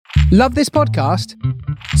Love this podcast?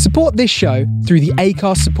 Support this show through the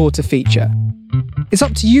Acast supporter feature. It's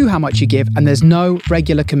up to you how much you give, and there's no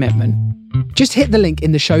regular commitment. Just hit the link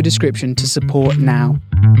in the show description to support now.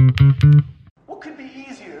 What could be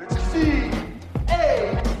easier? It's C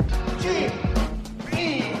A G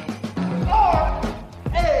E R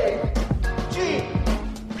A G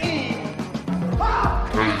E.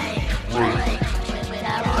 The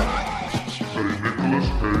Nicolas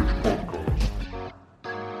Cage Podcast.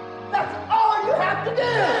 That's all you have to do.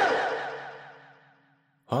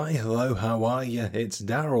 Hi, hello, how are you? It's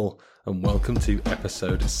Daryl, and welcome to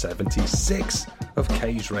episode 76 of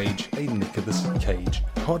Cage Rage, a Nicolas Cage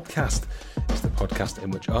podcast. It's the podcast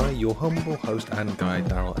in which I, your humble host and guide,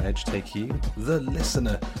 Daryl Edge, take you, the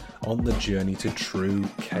listener, on the journey to true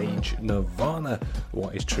Cage Nirvana.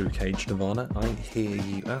 What is true Cage Nirvana, I hear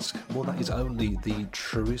you ask? Well, that is only the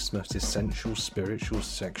truest, most essential, spiritual,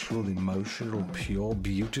 sexual, emotional, pure,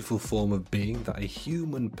 beautiful form of being that a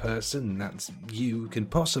human person, that's you, can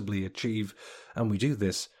possibly achieve. And we do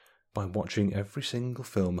this by watching every single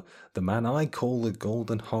film the man I call the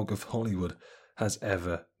Golden Hog of Hollywood has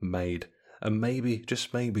ever made. And maybe,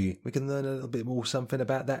 just maybe, we can learn a little bit more something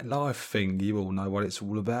about that life thing. You all know what it's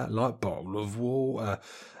all about, like bottle of water,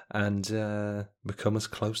 and become as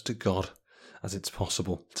close to God as it's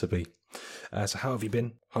possible to be. So how have you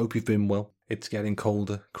been? Hope you've been well. It's getting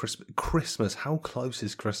colder. Christmas, how close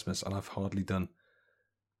is Christmas? And I've hardly done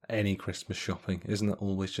any Christmas shopping. Isn't that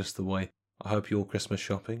always just the way? I hope your Christmas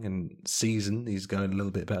shopping and season is going a little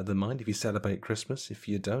bit better than mine. If you celebrate Christmas, if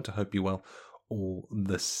you don't, I hope you're well all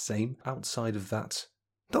the same. Outside of that,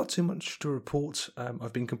 not too much to report.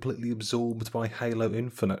 I've been completely absorbed by Halo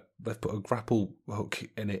Infinite. They've put a grapple hook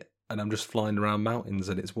in it, and I'm just flying around mountains,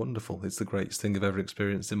 and it's wonderful. It's the greatest thing I've ever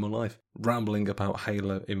experienced in my life. Rambling about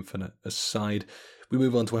Halo Infinite aside, we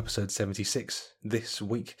move on to episode 76 this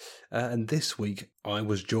week. And this week, I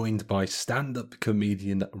was joined by stand-up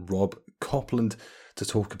comedian Rob Copland to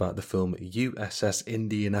talk about the film USS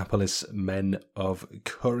Indianapolis Men of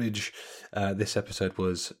Courage. This episode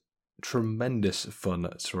was tremendous fun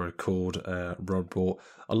to record. Rob brought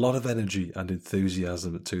a lot of energy and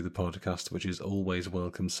enthusiasm to the podcast, which is always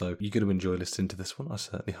welcome. So you're going to enjoy listening to this one. I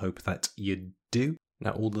certainly hope that you do.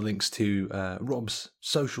 Now, all the links to Rob's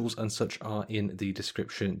socials and such are in the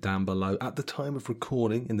description down below. At the time of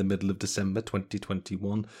recording, in the middle of December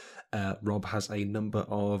 2021, Rob has a number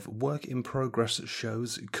of work-in-progress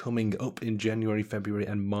shows coming up in January, February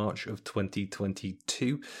and March of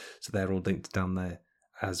 2022. So they're all linked down there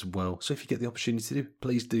as well. So if you get the opportunity to,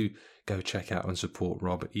 please do go check out and support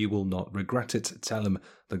Rob. You will not regret it. Tell him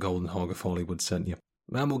the Golden Hog of Hollywood sent you.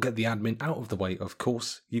 And we'll get the admin out of the way, of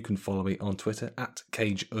course. You can follow me on Twitter at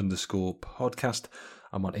Cage_podcast.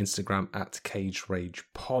 I'm on Instagram at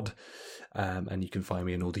CageRagePod. And you can find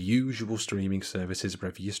me in all the usual streaming services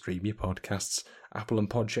wherever you stream your podcasts. Apple and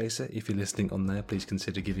Podchaser, if you're listening on there, please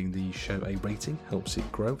consider giving the show a rating. Helps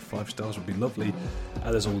it grow. 5 stars would be lovely.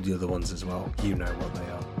 And there's all the other ones as well. You know what they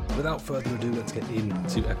are. Without further ado, let's get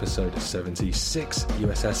into episode 76,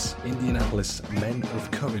 USS Indianapolis Men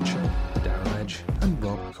of Courage, Daryl Edge and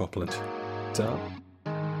Rob Copland. So,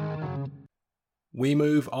 we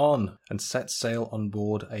move on and set sail on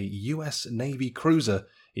board a US Navy cruiser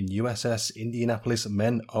in USS Indianapolis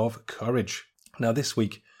Men of Courage. Now this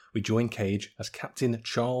week, we join Cage as Captain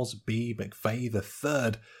Charles B. McVay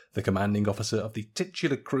III, the commanding officer of the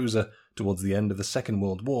titular cruiser towards the end of the Second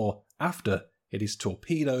World War, after it is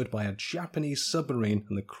torpedoed by a Japanese submarine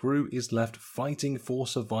and the crew is left fighting for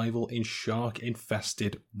survival in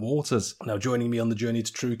shark-infested waters. Now, joining me on the journey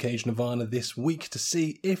to true Cage Nirvana this week to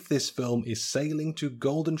see if this film is sailing to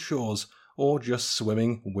golden shores or just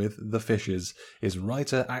swimming with the fishes is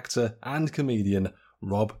writer, actor and comedian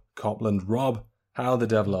Rob Copland. Rob, how the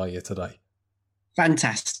devil are you today?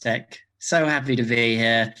 Fantastic. So happy to be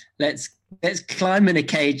here. Let's climb in a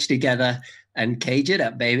cage together and cage it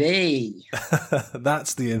up, baby.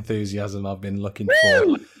 That's the enthusiasm I've been looking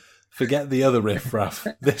for. Forget the other riffraff.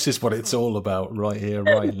 This is what it's all about right here,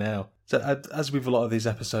 right now. So as with a lot of these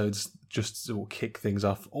episodes, just to kick things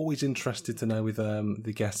off, always interested to know with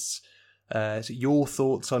the guests, so your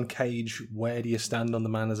thoughts on Cage. Where do you stand on the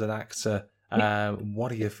man as an actor?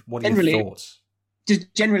 What are your thoughts?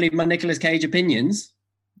 Just generally my Nicolas Cage opinions.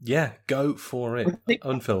 Yeah, go for it.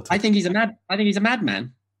 Unfiltered. I think he's a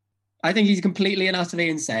madman. I think he's completely and utterly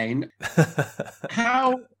insane.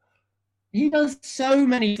 How he does so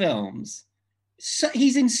many films.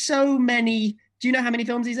 He's in so many. Do you know how many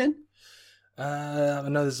films he's in? I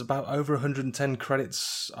know there's about over 110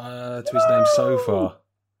 credits to his name so far.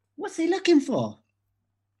 What's he looking for?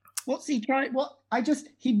 What's he trying?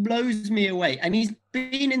 He blows me away. And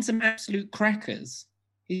been in some absolute crackers.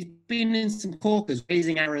 He's been in some corkers.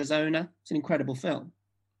 Raising Arizona. It's an incredible film.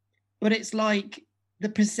 But it's like the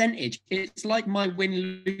percentage. It's like my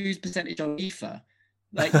win-lose percentage on FIFA.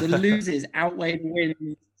 Like the losers outweigh the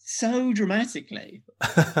wins so dramatically.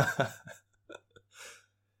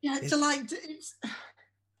 Yeah,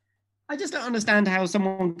 I just don't understand how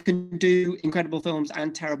someone can do incredible films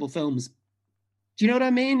and terrible films. Do you know what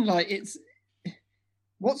I mean? Like,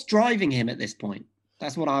 what's driving him at this point?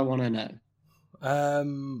 That's what I want to know.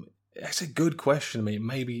 It's a good question. I mean,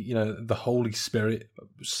 maybe, the Holy Spirit,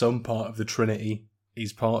 some part of the Trinity,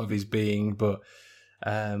 is part of his being, but,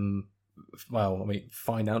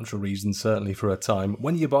 financial reasons, certainly for a time.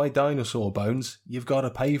 When you buy dinosaur bones, you've got to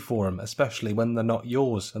pay for them, especially when they're not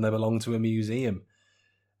yours and they belong to a museum.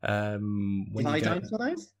 Dinosaur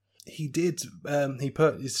bones? He did. He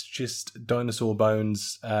purchased dinosaur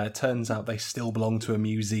bones. Turns out they still belong to a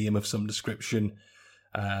museum of some description.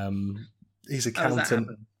 His accountant.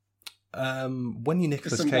 When you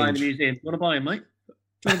Nicolas Cage, guy in the museum. Want to buy him, mate?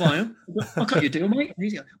 Do you want to buy him? I'll cut you a deal, mate.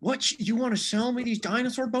 He's like, what? You want to sell me these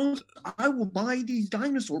dinosaur bones? I will buy these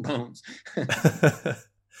dinosaur bones. Give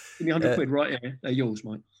me £100 right here. They're yours,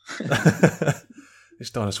 mate. This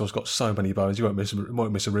dinosaur's got so many bones. You won't miss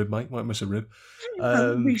a rib, mate. Won't miss a rib.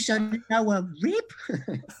 Miss a rib?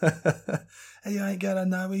 You ain't gonna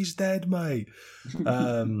know he's dead, mate.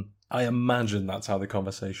 I imagine that's how the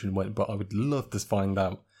conversation went, but I would love to find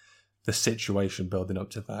out the situation building up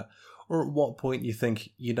to that. Or at what point you think,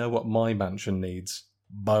 you know what my mansion needs?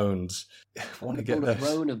 Bones. I want to get a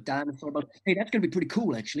throne of dinosaur bones. Hey, that's gonna be pretty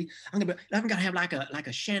cool, actually. I'm gonna have like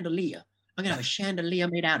a chandelier. I'm gonna have a chandelier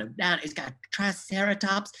made out of that. It's got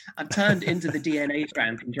triceratops. I've turned into the DNA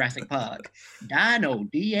strand from Jurassic Park. Dino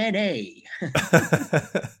DNA.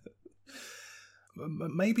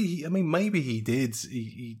 Maybe he did.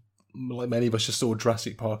 He like many of us just saw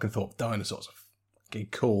Jurassic Park and thought dinosaurs are fucking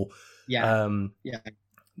cool. Yeah.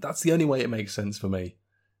 That's the only way it makes sense for me.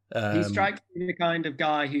 He strikes me the kind of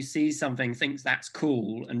guy who sees something, thinks that's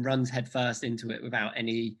cool, and runs headfirst into it without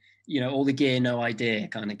any, all the gear, no idea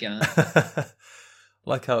kind of guy.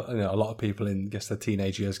 Like how a lot of people in, their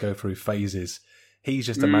teenage years go through phases. He's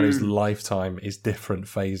just a man whose lifetime is different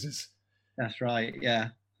phases. That's right, yeah.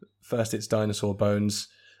 First it's dinosaur bones.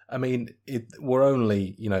 I mean, we're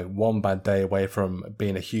only, one bad day away from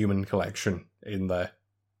being a human collection in there.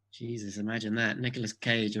 Jesus, imagine that. Nicolas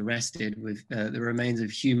Cage arrested with the remains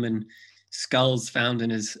of human skulls found in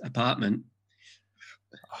his apartment.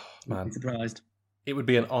 Oh, man. I'd be surprised. It would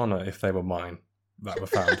be an honour if they were mine that were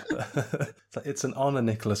found. It's an honour,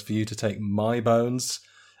 Nicholas, for you to take my bones.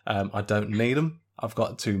 I don't need them. I've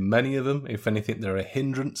got too many of them. If anything, they're a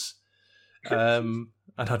hindrance. And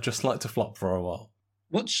I'd just like to flop for a while.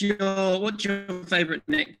 What's your favourite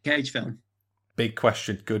Nick Cage film? Big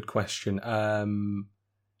question. Good question.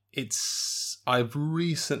 I've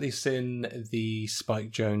recently seen the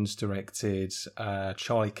Spike Jonze directed,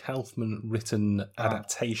 Charlie Kaufman written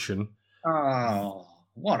adaptation. Oh,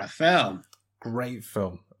 what a film! Great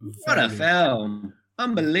film. What a film!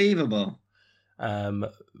 Unbelievable.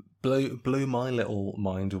 Blew my little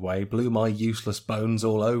mind away. Blew my useless bones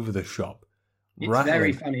all over the shop. It's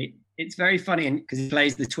very funny. It's very funny because he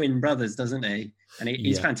plays the twin brothers, doesn't he? And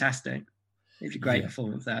he's fantastic. It's a great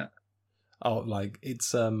performance. That. Oh,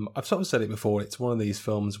 it's I've sort of said it before. It's one of these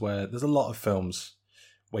films where there's a lot of films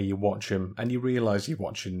where you watch him and you realise you're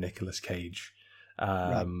watching Nicolas Cage.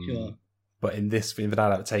 Right, sure. But in this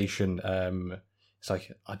adaptation, it's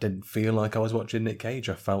like I didn't feel like I was watching Nick Cage.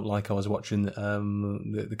 I felt like I was watching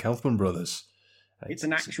the Kaufman brothers. It's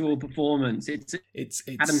an actual performance. It's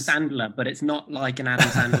Adam Sandler, but it's not like an Adam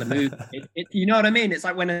Sandler movie. You know what I mean? It's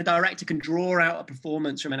like when a director can draw out a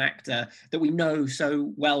performance from an actor that we know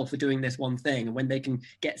so well for doing this one thing, and when they can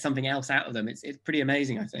get something else out of them, it's pretty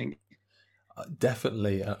amazing, I think.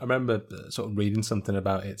 Definitely. I remember sort of reading something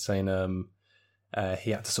about it saying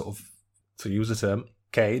he had to sort of, to use the term,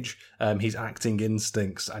 Cage, his acting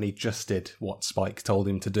instincts, and he just did what Spike told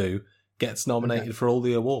him to do, gets nominated for all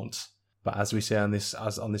the awards. But as we say on this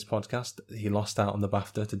podcast, he lost out on the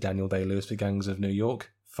BAFTA to Daniel Day-Lewis for Gangs of New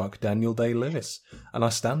York. Fuck Daniel Day-Lewis. And I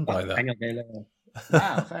stand by that. Daniel Day-Lewis.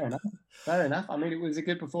 Wow, fair enough. Fair enough. I mean, it was a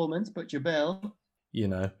good performance, but your bill. It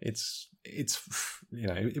was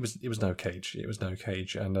no Cage. It was no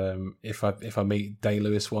Cage. And if I meet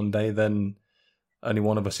Day-Lewis one day, then only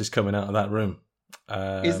one of us is coming out of that room.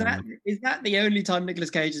 Is that the only time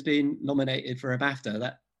Nicolas Cage has been nominated for a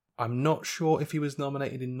BAFTA? I'm not sure if he was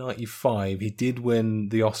nominated in 95. He did win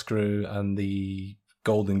the Oscar and the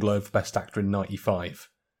Golden Globe for Best Actor in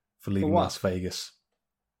 95 for Leaving Las Vegas.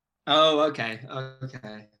 Oh, okay.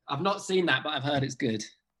 I've not seen that, but I've heard it's good.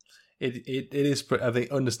 It is. I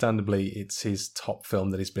think, understandably, it's his top film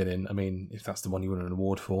that he's been in. I mean, if that's the one you win an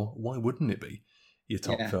award for, why wouldn't it be your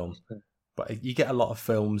top film? But you get a lot of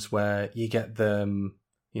films where you get the,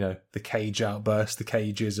 the Cage outburst, the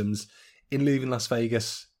Cageisms. In Leaving Las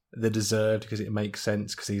Vegas, they're deserved because it makes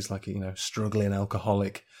sense because he's like, struggling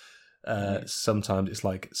alcoholic. Sometimes it's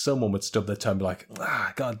like someone would stub their toe and be like,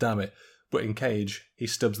 God damn it. But in Cage, he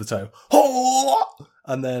stubs the toe.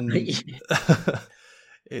 And then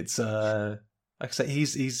it's like I say,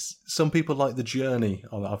 he's some people like the journey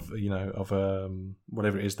of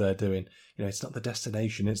whatever it is they're doing. It's not the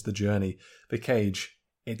destination, it's the journey. The Cage,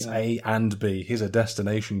 it's A and B. He's a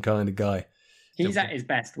destination kind of guy. He's at his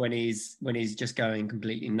best when he's just going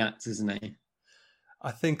completely nuts, isn't he?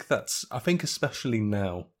 I think especially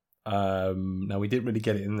now. Now we didn't really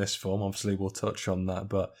get it in this film. Obviously, we'll touch on that,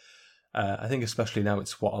 but I think especially now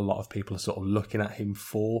it's what a lot of people are sort of looking at him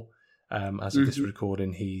for. As of this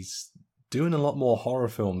recording, he's doing a lot more horror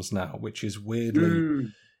films now, which is weirdly,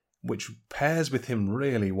 which pairs with him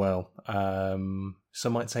really well.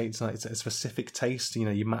 Some might say it's a specific taste.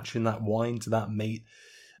 You're matching that wine to that meat.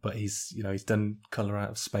 But he's done Colour Out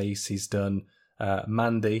of Space. He's done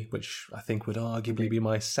Mandy, which I think would arguably be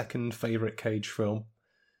my second favourite Cage film.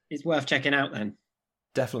 It's worth checking out then.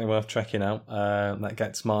 Definitely worth checking out. That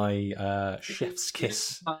gets my chef's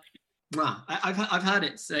kiss. I've heard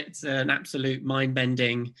it's an absolute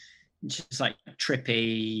mind-bending, just like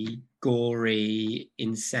trippy, gory,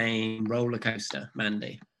 insane roller coaster,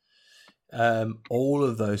 Mandy. All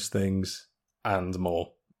of those things and more.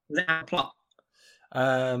 Is it our plot?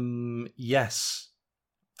 Yes.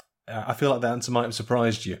 I feel like the answer might have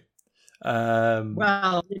surprised you.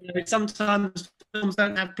 Well, sometimes films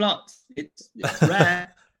don't have plots. It's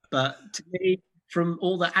rare, but to me, from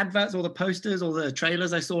all the adverts, all the posters, all the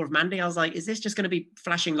trailers I saw of Mandy, I was like, is this just going to be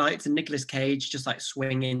flashing lights and Nicolas Cage just like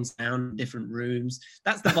swinging down different rooms?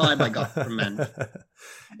 That's the vibe I got from Mandy.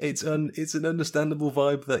 It's an understandable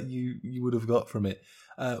vibe that you would have got from it.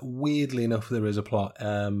 Weirdly enough, there is a plot.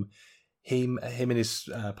 Him and his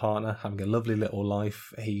partner having a lovely little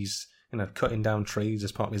life. He's cutting down trees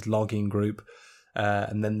as part of his logging group,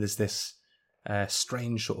 and then there's this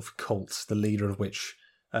strange sort of cult, the leader of which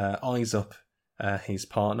eyes up his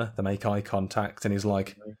partner. They make eye contact, and he's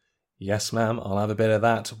like, "Yes, ma'am, I'll have a bit of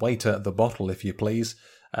that. Waiter, the bottle, if you please."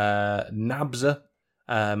 Nabs her.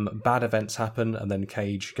 Bad events happen, and then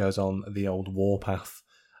Cage goes on the old warpath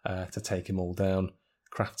to take him all down.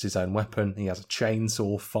 Crafts his own weapon. He has a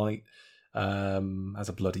chainsaw fight. Has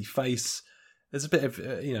a bloody face. There's a bit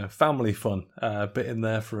of family fun, bit in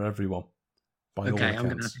there for everyone. Okay, I'm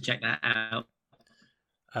going to have to check that out.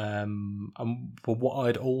 But what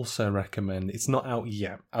I'd also recommend, it's not out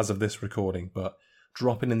yet as of this recording, but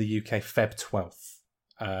dropping in the UK Feb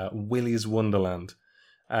 12th, Willy's Wonderland.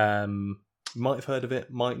 Might have heard of it,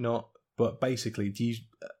 might not, but basically,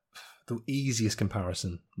 the easiest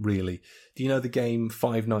comparison, really. Do you know the game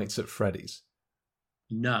Five Nights at Freddy's?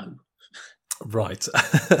 No. Right.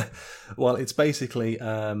 Well, it's basically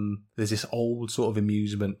there's this old sort of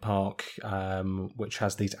amusement park which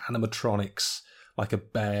has these animatronics like a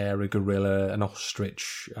bear, a gorilla, an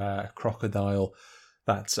ostrich, a crocodile.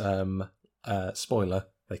 That spoiler,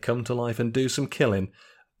 they come to life and do some killing.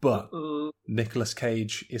 But Nicolas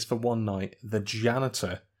Cage is for one night the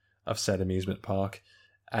janitor of said amusement park,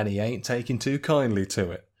 and he ain't taking too kindly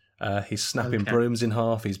to it. He's snapping brooms in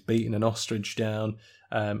half. He's beating an ostrich down.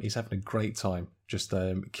 He's having a great time just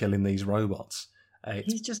killing these robots.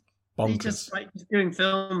 He's just bonkers. He's just like doing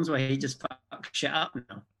films where he just fucks shit up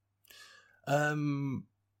now.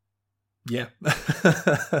 Yeah.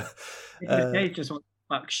 Cage just wants to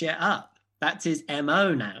fuck shit up. That's his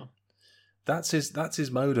MO now. That's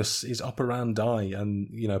his modus, his operandi,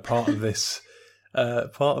 and part of this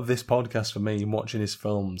podcast for me in watching his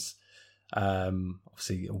films.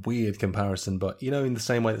 Obviously a weird comparison, but in the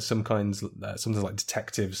same way that sometimes like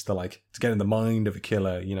detectives, they're like, to get in the mind of a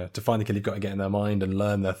killer, to find the killer, you've got to get in their mind and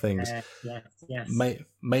learn their things. Yes.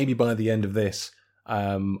 Maybe by the end of this,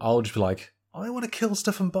 I'll just be like, I want to kill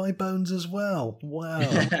stuff and buy bones as well. Wow.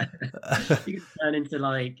 You could turn into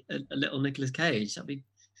like a little Nicolas Cage. That'd be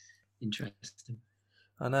interesting.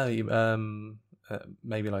 I know.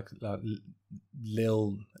 Maybe like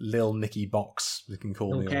Lil Nicky Box, we can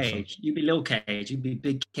call Lil me. Cage. You'd be Lil Cage. You'd be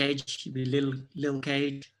Big Cage. You'd be Lil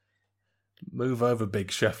Cage. Move over,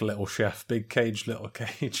 Big Chef, Little Chef. Big Cage, Little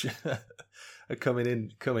Cage. coming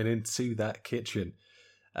into that kitchen.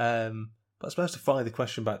 But I suppose to fire the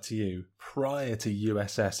question back to you, prior to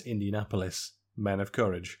USS Indianapolis, Men of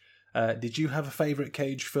Courage, did you have a favourite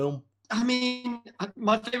Cage film? I mean,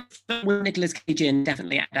 my favorite film with Nicolas Cage in,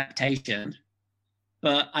 definitely adaptation,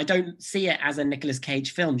 but I don't see it as a Nicolas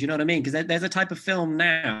Cage film. Do you know what I mean? Because there's a type of film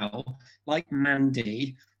now, like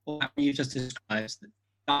Mandy, or that you just described, that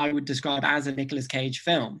I would describe as a Nicolas Cage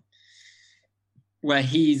film, where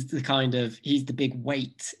he's the big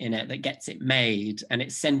weight in it that gets it made, and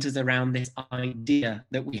it centers around this idea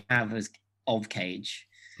that we have of Cage,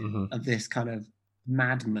 of this kind of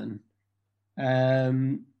madman.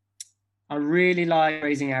 I really like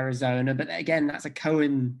Raising Arizona, but again, that's a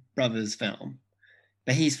Coen Brothers film.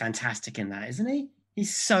 But he's fantastic in that, isn't he?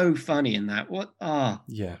 He's so funny in that.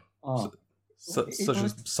 Such a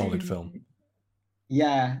solid film.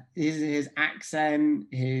 Yeah, his accent,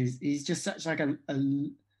 he's just such like a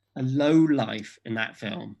low life in that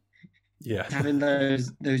film. Yeah, having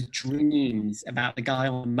those dreams about the guy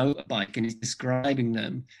on a motorbike, and he's describing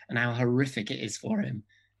them and how horrific it is for him.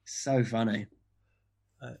 So funny.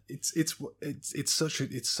 It's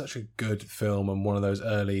such a good film, and one of those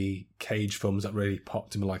early Cage films that really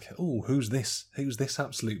popped him like, oh, who's this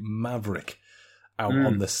absolute maverick out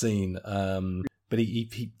on the scene. But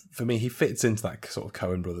he for me, he fits into that sort of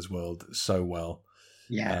Coen Brothers world so well.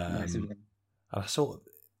 Yeah, and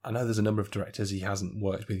I know there's a number of directors he hasn't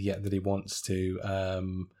worked with yet that he wants to. I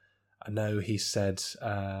know he said,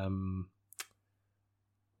 I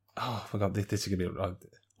forgot, this is going to be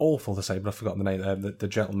awful to say, but I've forgotten the name. The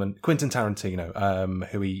gentleman, Quentin Tarantino,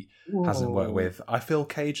 who he hasn't worked with. I feel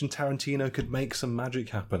Cage and Tarantino could make some magic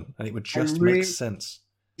happen, and it would just make sense.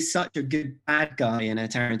 He's such a good bad guy in a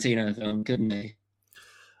Tarantino film, couldn't he?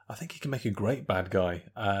 I think he can make a great bad guy.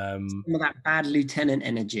 Some of that bad lieutenant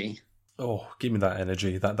energy. Oh, give me that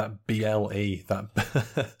energy, that BLE,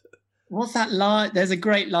 that. What's that line? There's a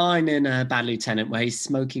great line in Bad Lieutenant where he's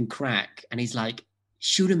smoking crack, and he's like,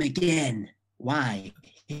 "Shoot him again. Why?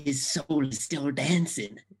 His soul is still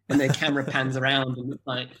dancing." And the camera pans around, and it's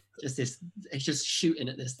like it's just shooting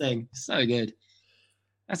at this thing. So good.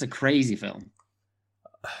 That's a crazy film.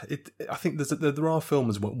 I think there are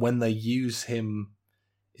films when they use him.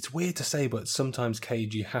 It's weird to say, but sometimes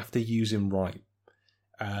Cage, you have to use him right.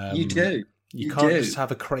 You do. You can't just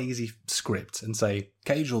have a crazy script and say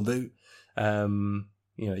Cage will do.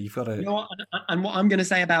 You've got to. You know what? And what I'm going to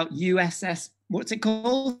say about USS, what's it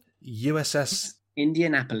called? USS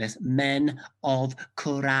Indianapolis, Men of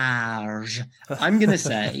Courage. I'm going to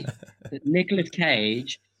say that Nicolas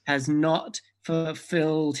Cage has not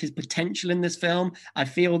fulfilled his potential in this film. I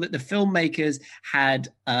feel that the filmmakers had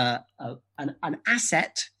an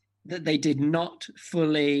asset that they did not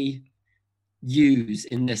fully use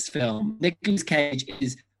in this film. Nicolas Cage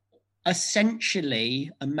is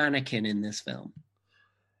essentially a mannequin in this film.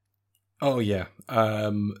 Oh yeah,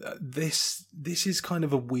 this is kind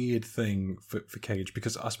of a weird thing for Cage,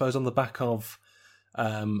 because I suppose on the back of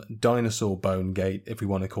Dinosaur Bone Gate, if we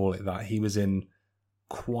want to call it that, he was in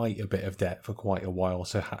quite a bit of debt for quite a while,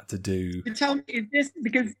 so had to do. Tell me, is this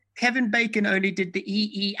because Kevin Bacon only did the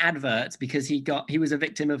EE adverts because he was a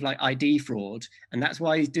victim of like ID fraud, and that's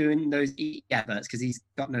why he's doing those EE adverts, because he's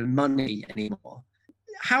got no money anymore?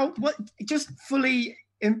 Just fully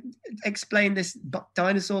explain this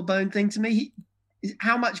dinosaur bone thing to me.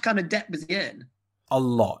 How much kind of debt was he in? A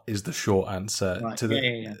lot is the short answer. Right. To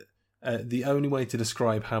the only way to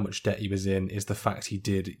describe how much debt he was in is the fact he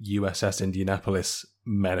did USS Indianapolis,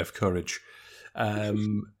 Men of Courage.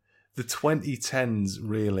 The 2010s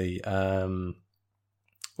really,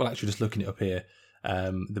 actually just looking it up here,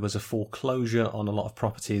 there was a foreclosure on a lot of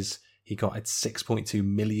properties. He got a 6.2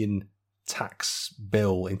 million tax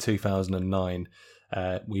bill in 2009.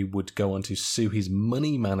 We would go on to sue his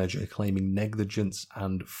money manager, claiming negligence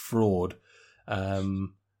and fraud.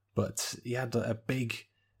 But he had a big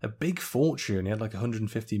fortune. He had like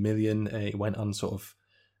 150 million. He went on sort of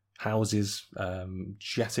houses,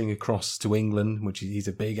 jetting across to England, which he's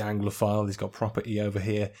a big Anglophile. He's got property over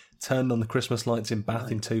here. Turned on the Christmas lights in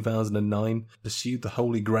Bath in 2009. Pursued the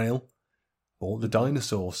Holy Grail. Bought the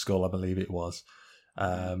dinosaur skull, I believe it was.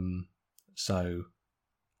 So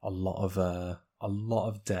a lot of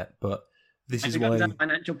debt, but this is why a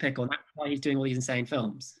financial pickle. That's why he's doing all these insane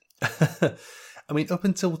films. I mean, up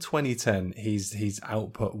until 2010, his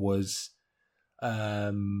output was,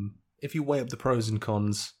 if you weigh up the pros and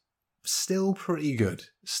cons, still pretty good.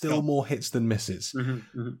 Still more hits than misses. Mm-hmm,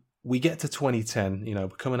 mm-hmm. We get to 2010, we're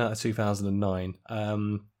coming out of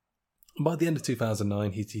 2009. By the end of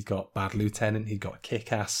 2009, he's got Bad Lieutenant, he's got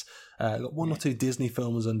Kick-Ass, got one or two Disney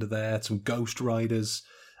films under there, some Ghost Riders.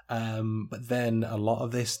 But then a lot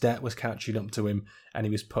of this debt was catching up to him, and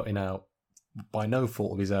he was putting out, by no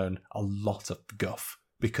fault of his own, a lot of guff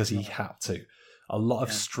because he had to. A lot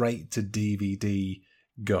of straight to DVD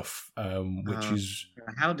guff, which is...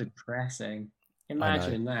 How depressing.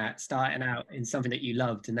 Imagine that, starting out in something that you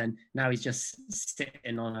loved, and then now he's just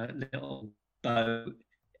sitting on a little boat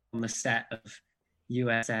on the set of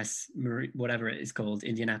USS, whatever it is called,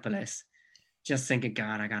 Indianapolis, just thinking,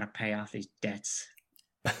 God, I got to pay off these debts.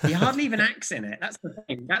 He hardly even acts in it. That's the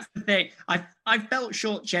thing. I felt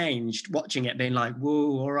shortchanged watching it, being like,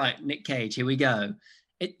 whoa, all right, Nick Cage, here we go.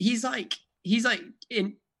 He's like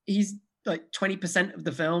 20% of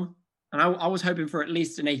the film. And I was hoping for at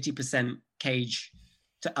least an 80% Cage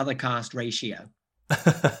to other cast ratio.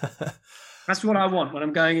 That's what I want when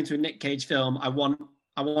I'm going into a Nick Cage film. I want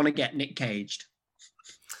to get Nick Caged.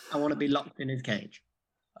 I want to be locked in his cage.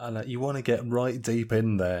 And you want to get right deep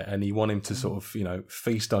in there, and you want him to sort of,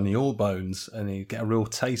 feast on your bones, and you get a real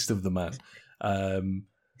taste of the man.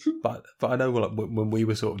 But I know when we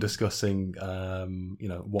were sort of discussing,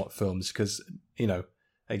 what films, because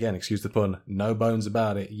again, excuse the pun, no bones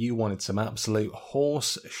about it. You wanted some absolute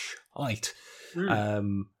horse shite.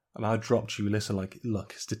 And I dropped you, listen, like,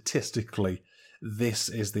 look, statistically, this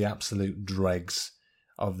is the absolute dregs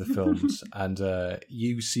of the films. And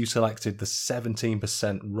you selected the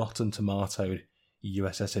 17% Rotten Tomato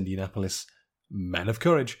USS Indianapolis Men of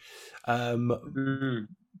Courage. But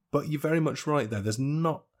you're very much right there. There's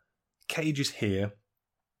not... Cage is here.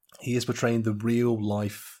 He is portraying the real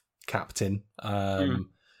life captain.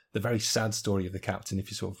 The very sad story of the captain,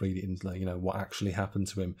 if you sort of read it in, what actually happened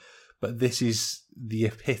to him. But this is the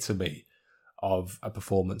epitome of a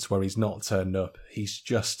performance where he's not turned up. He's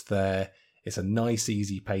just there. It's a nice,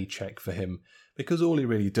 easy paycheck for him, because all he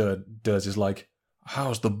really does is like,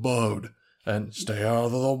 how's the boat? And stay out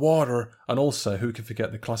of the water. And also, who can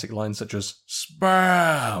forget the classic lines such as,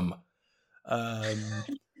 spam?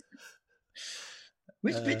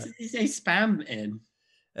 Which bit does he say spam in?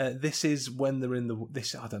 This is when they're in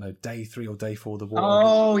I don't know, day 3 or day 4 of the war.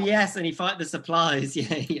 Oh, yes, and he fight the supplies. Yeah,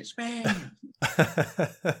 spam.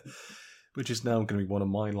 Which is now going to be one of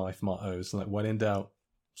my life mottos. Like, when in doubt,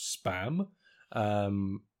 spam.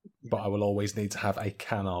 But I will always need to have a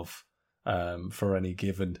can of for any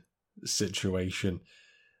given situation.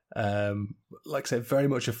 Like I said, very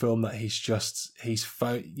much a film that you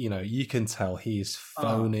can tell he is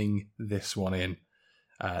phoning this one in.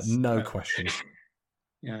 No question.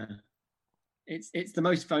 Yeah, it's the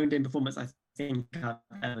most phoned in performance I think I've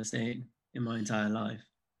ever seen in my entire life.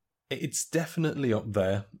 It's definitely up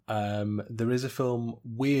there. There is a film,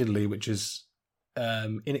 weirdly, which is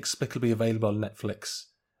inexplicably available on Netflix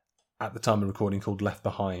at the time of recording, called Left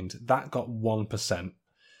Behind. That got 1%,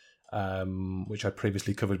 which I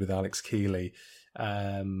previously covered with Alex Keeley.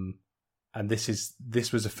 And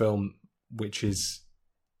this was a film which is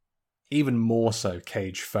even more so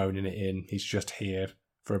Cage phoning it in. He's just here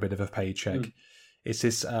for a bit of a paycheck. It's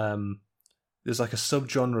this, there's like a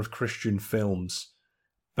subgenre of Christian films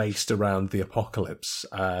based around the apocalypse,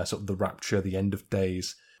 sort of the rapture, the end of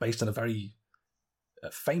days, based on a very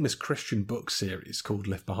famous Christian book series called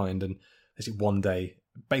Left Behind. And one day,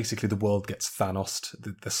 basically the world gets Thanos'd,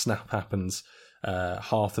 the snap happens,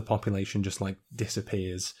 half the population just like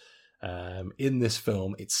disappears. In this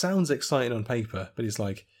film, it sounds exciting on paper, but it's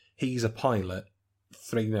like, he's a pilot,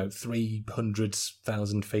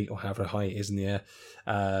 300,000 feet or however high it is in the air.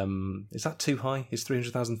 Is that too high? Is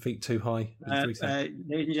 300,000 feet too high? Ladies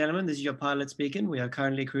and gentlemen, this is your pilot speaking. We are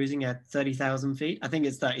currently cruising at 30,000 feet. I think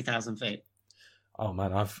it's 30,000 feet. Oh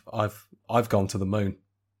man, I've gone to the moon.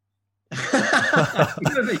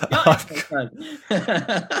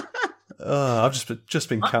 I've just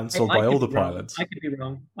been cancelled by all the pilots. I could be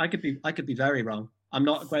wrong. I could be very wrong. I'm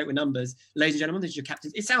not great with numbers. Ladies and gentlemen, this is your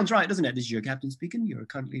captain. It sounds right, doesn't it? This is your captain speaking. You're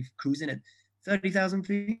currently cruising at 30,000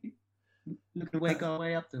 feet. Looking to wake our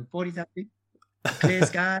way up to 40,000 feet. Clear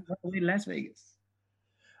sky, all the way to Las Vegas.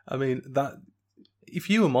 I mean, that if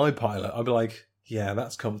you were my pilot, I'd be like, yeah,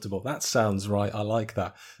 that's comfortable. That sounds right. I like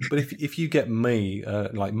that. But if you get me,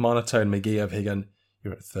 like monotone McGee over here going,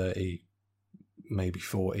 you're at 30, maybe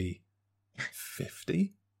 40,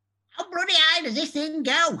 50? How bloody high does this thing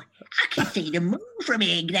go? I can see the moon from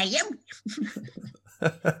here, Graham.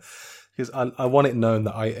 Because I want it known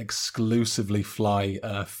that I exclusively fly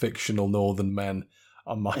fictional northern men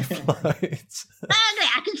on my flights.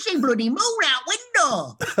 I can see bloody moon out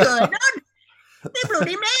window. What's going on? The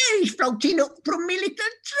bloody Mary's floating up from my little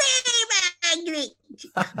tree,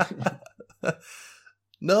 Margaret.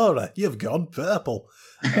 Nora, you've gone purple.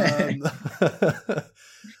 Hey,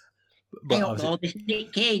 oh, this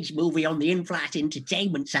Nick Cage movie on the in-flight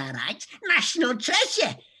entertainment's all right. National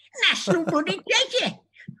treasure. National bloody treasure.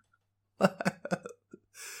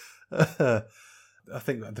 I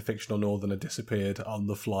think that the fictional Northerner disappeared on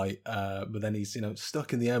the flight, but then he's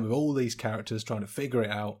stuck in the air with all these characters trying to figure it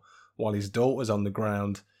out while his daughter's on the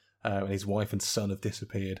ground and his wife and son have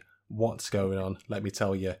disappeared. What's going on? Let me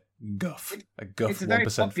tell you, guff. A guff. It's a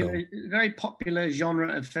 1% film. very popular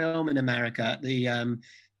genre of film in America. The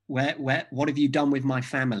where what have you done with my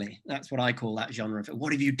family? That's what I call that genre of film.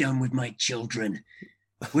 What have you done with my children?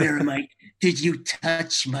 Where am I? Did you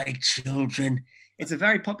touch my children? It's a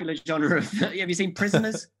very popular genre of. Have you seen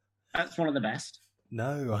Prisoners? That's one of the best.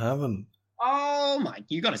 No, I haven't. Oh my!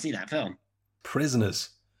 You got to see that film. Prisoners.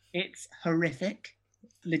 It's horrific,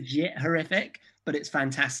 legit horrific, but it's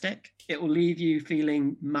fantastic. It will leave you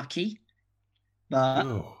feeling mucky, but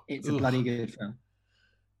it's a bloody good film.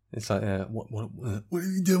 It's like, what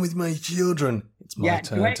have you done with my children? It's my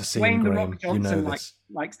turn to sing, Dwayne "The Graham. Rock" Johnson this.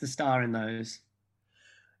 likes to star in those.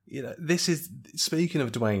 This is, speaking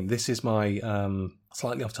of Dwayne, this is my,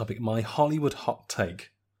 slightly off topic, my Hollywood hot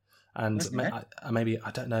take. And maybe,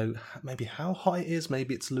 I don't know, maybe how hot it is,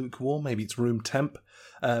 maybe it's lukewarm, maybe it's room temp.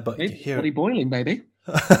 But it's bloody boiling, baby.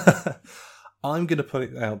 I'm going to put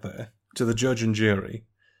it out there to the judge and jury.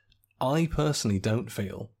 I personally don't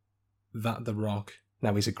feel that The Rock,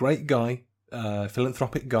 now he's a great guy,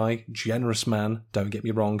 philanthropic guy, generous man, don't get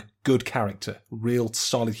me wrong, good character, real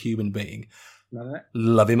solid human being. Love it.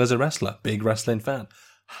 Love him as a wrestler, big wrestling fan.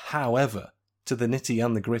 However, to the nitty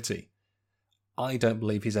and the gritty, I don't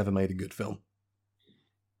believe he's ever made a good film.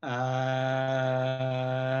 I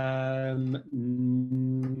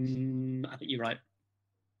think you're right.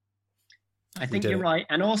 I think you're right.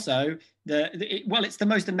 And also, it's the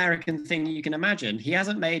most American thing you can imagine. He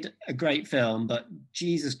hasn't made a great film, but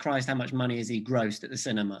Jesus Christ, how much money has he grossed at the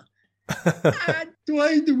cinema?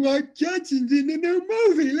 Dwayne "The Rock" Johnson's in a new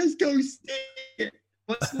movie. Let's go see it.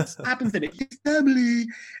 What happens in it? His family,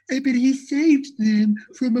 but he saves them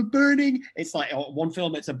from a burning. It's like one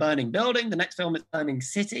film, it's a burning building. The next film, it's a burning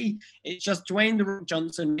city. It's just Dwayne "The Rock"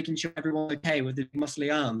 Johnson making sure everyone's okay with his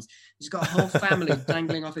muscly arms. He's got a whole family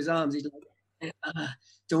dangling off his arms. He's like,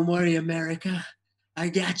 "Don't worry, America, I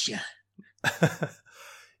got you."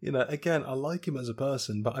 Again, I like him as a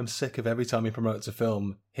person, but I'm sick of every time he promotes a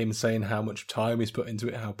film, him saying how much time he's put into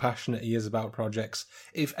it, how passionate he is about projects.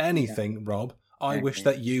 If anything, Rob, I wish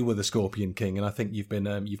that you were the Scorpion King, and I think you've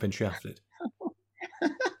been shafted.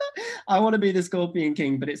 I want to be the Scorpion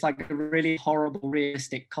King, but it's like a really horrible,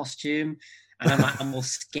 realistic costume, and I'm all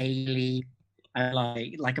scaly, and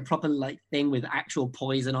like a proper thing with actual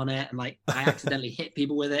poison on it, and I accidentally hit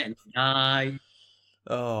people with it and die.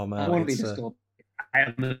 Oh man, I want to be the Scorpion. I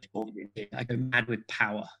am the Scorpion King. I go mad with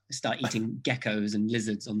power. I start eating geckos and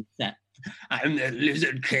lizards on set. I'm the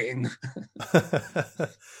Lizard King.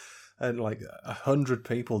 And 100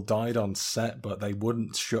 people died on set, but they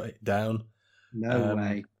wouldn't shut it down. No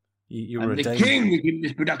way. You were I'm the king. We keep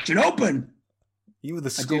this production open. You were the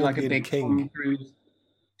Scorpion I do a big King.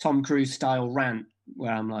 Tom Cruise style rant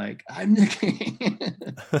where I'm like, I'm the king.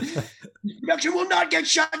 Production will not get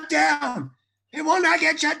shut down. It will not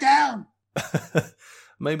get shut down.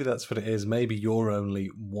 Maybe that's what it is. Maybe you're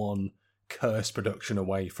only one cursed production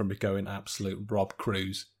away from becoming absolute Rob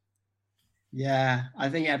Cruise. Yeah, I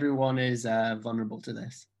think everyone is vulnerable to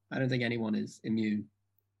this. I don't think anyone is immune.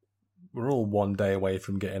 We're all one day away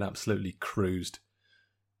from getting absolutely cruised.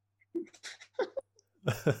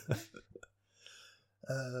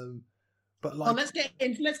 But let's get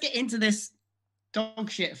into this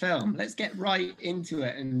dog shit film. Let's get right into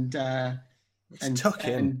it and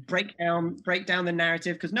break down the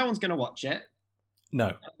narrative, because no one's going to watch it. No,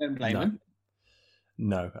 I don't blame them.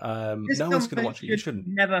 No, no one's going to watch it. You shouldn't.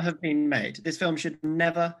 Never have been made. This film should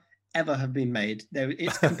never ever have been made.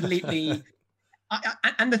 It's completely.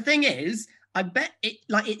 And the thing is, I bet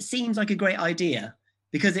it seems like a great idea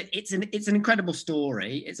because it's an incredible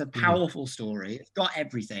story. It's a powerful story. It's got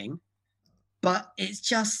everything, but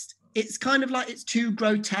it's kind of like it's too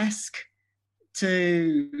grotesque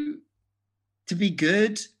to be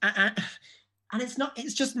good, and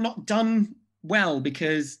it's just not done well,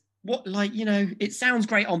 because it sounds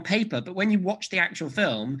great on paper, but when you watch the actual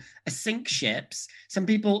film, a sink ships, some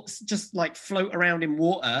people just float around in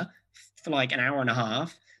water for an hour and a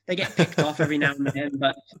half. They get picked off every now and then,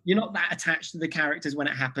 but you're not that attached to the characters when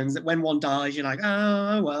it happens. That when one dies, you're like,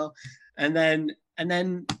 oh well, and then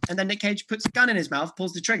Nick Cage puts a gun in his mouth,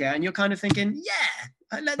 pulls the trigger, and you're kind of thinking,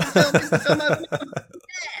 yeah, let the film, is the film over?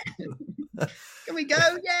 Yeah. Can we go?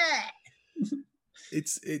 Yeah.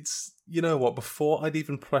 It's you know what? Before I'd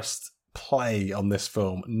even pressed play on this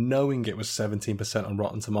film, knowing it was 17% on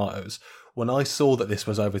Rotten Tomatoes, when I saw that this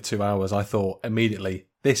was over 2 hours, I thought immediately,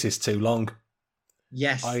 this is too long.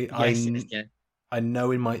 Yes. I I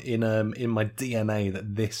know in my DNA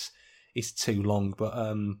that this is too long, but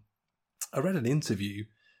I read an interview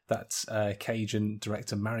that Cajun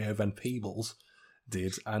director Mario Van Peebles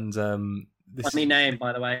did, and this funny name,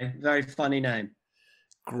 by the way, very funny name.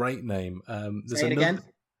 Great name. Say it again.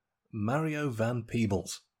 Mario Van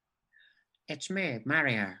Peebles. It's me,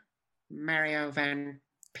 Mario Van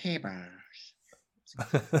Peebles.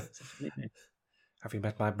 Have you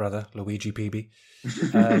met my brother, Luigi Peeby?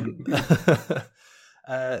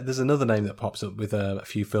 There's another name that pops up with a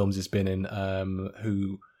few films he's been in,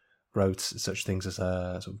 who wrote such things as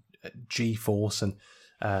sort of G-Force and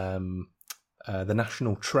The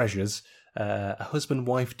National Treasures, a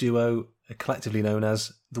husband-wife duo collectively known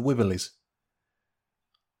as the Wibberleys.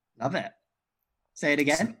 Love it. Say it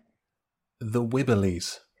again. The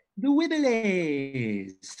Wibberleys. The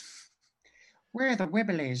Wibberleys. We're the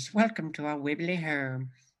Wibberleys. Welcome to our Wibbly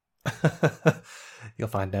home. You'll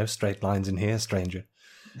find no straight lines in here, stranger.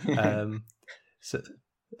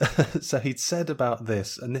 So he'd said about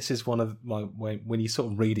this, and this is one of my, when you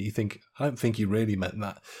sort of read it, you think, I don't think he really meant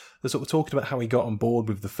that. They're sort of talking about how he got on board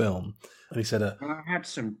with the film, and he said, I had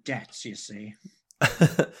some debts, you see.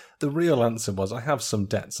 the real answer was, I have some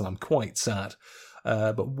debts and I'm quite sad.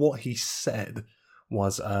 But what he said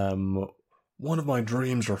was, one of my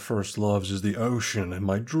dreams or first loves is the ocean, and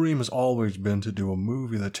my dream has always been to do a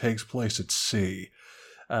movie that takes place at sea.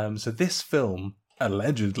 So this film,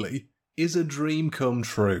 allegedly, is a dream come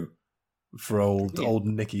true for old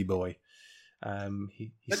Nicky boy.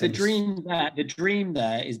 But the dream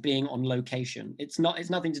there is being on location. It's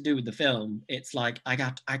nothing to do with the film. It's like I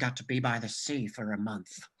got to be by the sea for a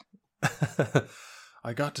month.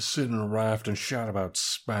 I got to sit in a raft and shout about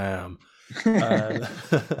Spam for hours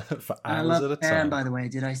I love at a Spam, time. by the way.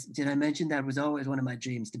 Did I mention that was always one of my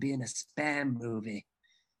dreams, to be in a Spam movie?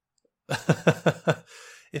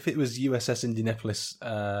 If it was USS Indianapolis,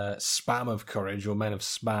 Spam of Courage or Men of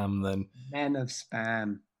Spam, then Men of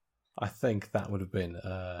Spam. I think that would have been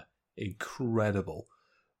incredible.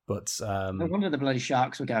 But No wonder the bloody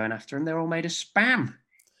sharks were going after him. They're all made of spam.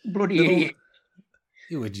 Bloody idiot.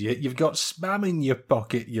 You idiot! You've got spam in your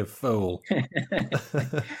pocket, you fool.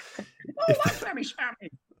 What's very spammy?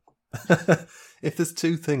 If there's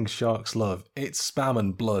two things sharks love, it's spam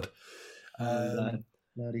and blood. Bloody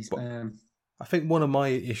spam. I think one of my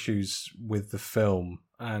issues with the film,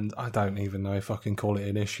 and I don't even know if I can call it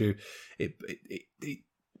an issue, the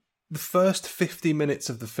first 50 minutes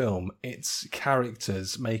of the film, it's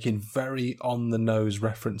characters making very on-the-nose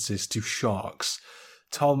references to sharks.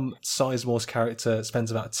 Tom Sizemore's character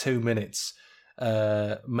spends about 2 minutes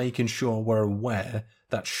making sure we're aware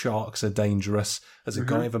that sharks are dangerous. There's a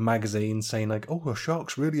guy of a magazine saying, like, oh, are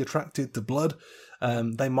sharks really attracted to blood?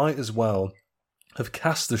 They might as well have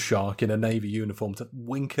cast the shark in a Navy uniform to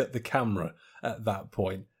wink at the camera at that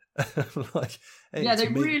point. Like, hey, yeah, they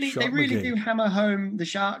really do hammer home the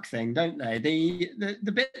shark thing, don't they?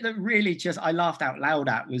 The bit that really just I laughed out loud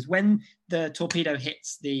at was when the torpedo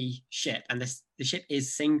hits the ship and the ship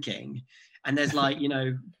is sinking, and there's like, you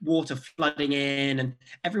know, water flooding in and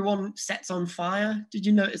everyone sets on fire. Did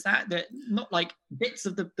you notice that not like bits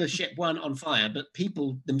of the ship weren't on fire, but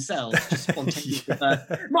people themselves just spontaneously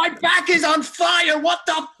my back is on fire, what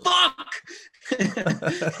the fuck?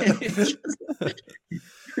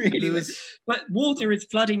 Really, but water is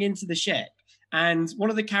flooding into the ship, and one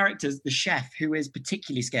of the characters, the chef, who is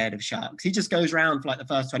particularly scared of sharks, he just goes around for like the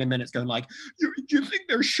first 20 minutes going like, you think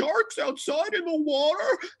there's sharks outside in the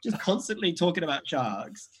water? Just constantly talking about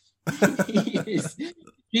sharks.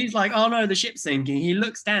 He's like, oh no, the ship's sinking. He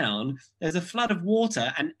looks down, there's a flood of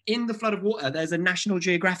water, and in the flood of water there's a National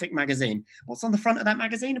Geographic magazine. What's on the front of that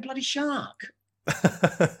magazine? A bloody shark.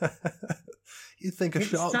 You'd think a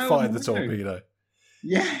shark fired the torpedo.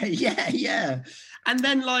 Yeah. And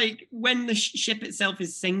then, like, when the ship itself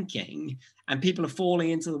is sinking and people are falling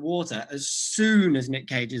into the water, as soon as Nick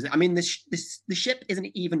Cage is, I mean, the ship isn't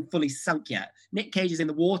even fully sunk yet. Nick Cage is in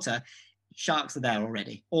the water. Sharks are there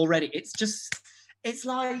already. It's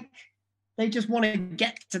like they just want to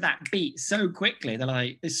get to that beat so quickly. They're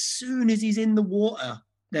like, as soon as he's in the water,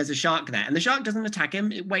 there's a shark there. And the shark doesn't attack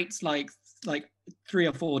him. It waits like 3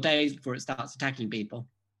 or 4 days before it starts attacking people.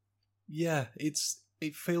 Yeah,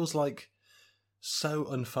 it feels like so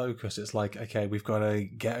unfocused. It's like, okay, we've got to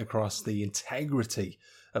get across the integrity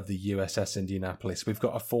of the USS Indianapolis. We've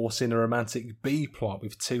got to force in a romantic B plot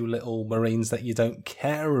with 2 little Marines that you don't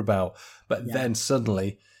care about. But then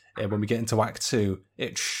suddenly, when we get into Act 2,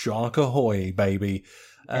 it's Shark Ahoy, baby.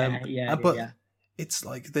 It's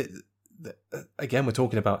like, again, we're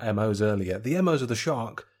talking about MOs earlier. The MOs of the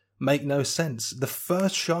shark make no sense. The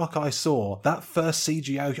first shark I saw, that first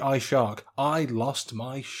CGI shark, I lost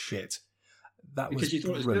my shit. That Because was you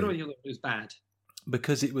thought it was brilliant. good or you thought it was bad?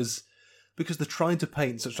 Because they're trying to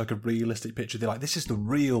paint such like a realistic picture. They're like, this is the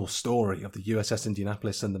real story of the USS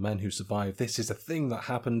Indianapolis and the men who survived. This is a thing that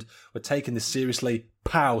happened. We're taking this seriously.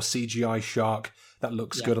 Pow, CGI shark. That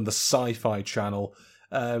looks good on the Sci-Fi Channel.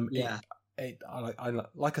 Like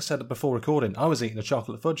I said before recording, I was eating a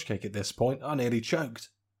chocolate fudge cake at this point. I nearly choked.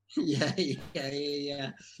 Yeah.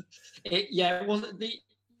 Well, the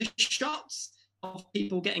shots of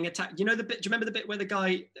people getting attacked. You know the bit? Do you remember the bit where the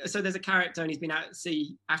guy? So there's a character and he's been out at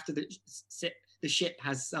sea after the ship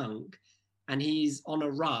has sunk, and he's on a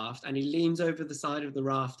raft and he leans over the side of the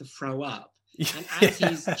raft to throw up. And as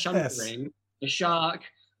he's chuntering, the shark,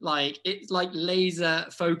 it's like laser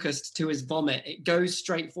focused to his vomit. It goes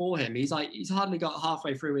straight for him. He's hardly got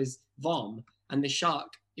halfway through his vom, and the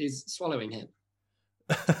shark is swallowing him.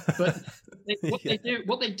 But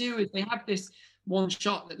what they do is they have this one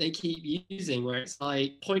shot that they keep using where it's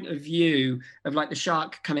like point of view of like the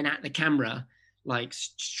shark coming at the camera, like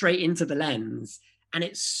straight into the lens, and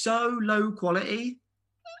it's so low quality.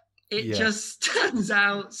 It just turns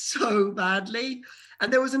out so badly.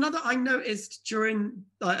 And there was another I noticed during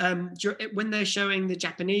when they're showing the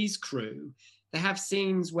Japanese crew, they have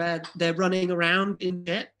scenes where they're running around in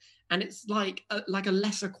it, and it's like a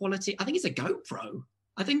lesser quality. I think it's a GoPro.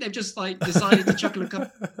 I think they've just decided to chuck a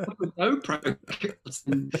couple of GoPro.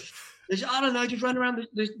 I don't know, just run around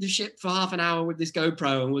the ship for half an hour with this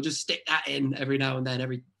GoPro, and we'll just stick that in every now and then,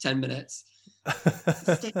 every 10 minutes.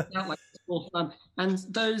 Stick it out it's more fun. And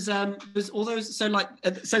those, all those. So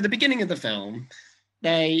the beginning of the film,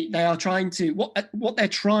 they are trying to what they're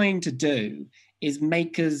trying to do is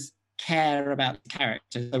make us care about the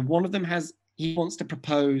character. So one of them he wants to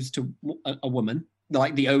propose to a woman,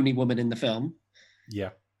 like the only woman in the film. Yeah.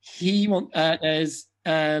 There's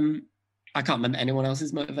I can't remember anyone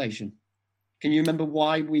else's motivation. Can you remember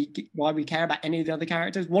why we care about any of the other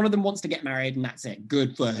characters? One of them wants to get married, and that's it.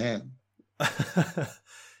 Good for him.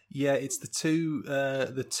 Yeah, it's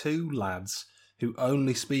the two lads who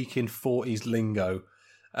only speak in 40s lingo.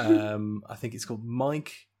 I think it's called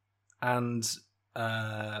Mike and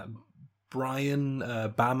Brian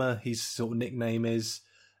Bammer. His sort of nickname is.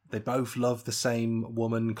 They both love the same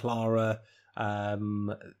woman, Clara. They have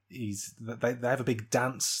a big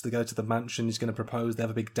dance. They go to the mansion. He's going to propose. They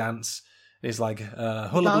have a big dance. It's like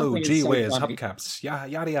hullabaloo, gee whiz, hubcaps, yada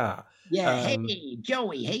yada. Yeah, hey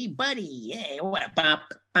Joey, hey buddy, yeah, what a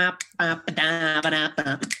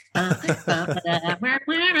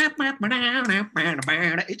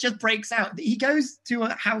it just breaks out. He goes to a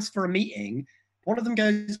house for a meeting. One of them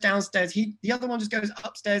goes downstairs. The other one just goes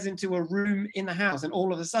upstairs into a room in the house, and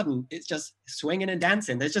all of a sudden, it's just swinging and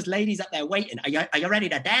dancing. There's just ladies up there waiting. Are you ready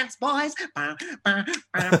to dance, boys?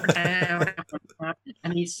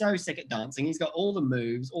 And he's so sick at dancing. He's got all the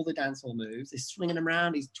moves, all the dancehall moves. He's swinging them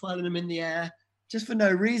around. He's twirling them in the air, just for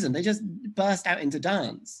no reason. They just burst out into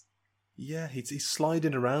dance. Yeah, he's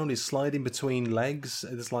sliding around. He's sliding between legs.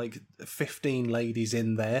 There's like 15 ladies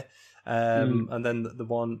in there. And then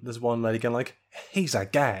there's one lady going like, he's a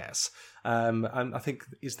gas. And I think,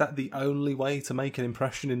 is that the only way to make an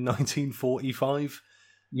impression in 1945?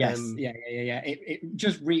 Yes, yeah. It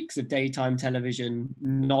just reeks of daytime television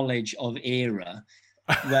knowledge of era.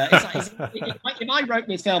 Where if I wrote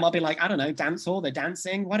this film, I'd be like, I don't know, dance hall, they're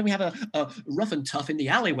dancing. Why don't we have a rough and tough in the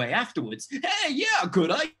alleyway afterwards? Hey, yeah, good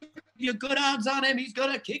odds on him. He's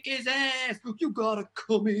gonna kick his ass. You gotta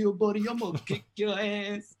come here, buddy. I'm gonna kick your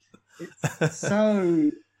ass. It's so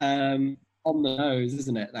on the nose,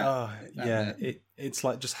 isn't it? It's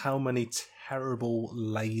like just how many terrible,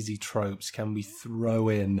 lazy tropes can we throw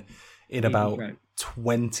in about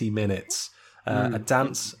 20 minutes? A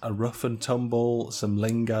dance, a rough and tumble, some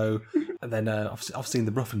lingo, and then I've seen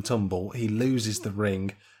the rough and tumble. He loses the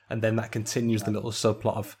ring, and then that continues the little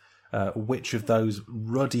subplot of which of those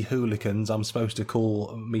ruddy hooligans I'm supposed to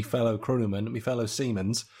call me fellow crewmen, me fellow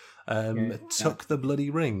Siemens, took the bloody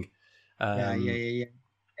ring. Yeah.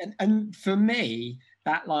 And for me,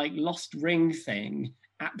 that lost ring thing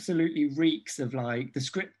absolutely reeks of the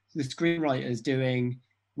screenwriters doing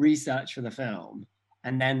research for the film,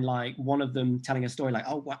 and then one of them telling a story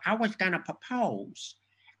I was gonna propose,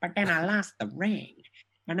 but then I lost the ring,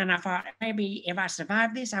 and then I thought maybe if I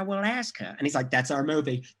survive this, I will ask her. And he's like, "That's our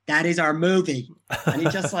movie. That is our movie." And he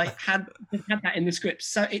just had that in the script.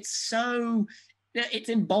 So it's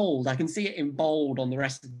in bold. I can see it in bold on the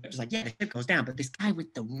rest of it. It's the ship goes down, but this guy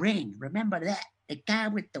with the ring, remember that? The guy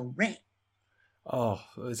with the ring. Oh,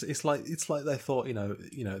 it's like they thought,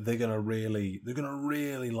 they're gonna really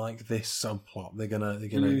like this subplot. They're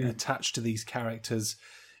gonna attach to these characters.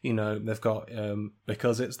 They've got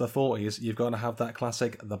because it's the 40s. You've got to have that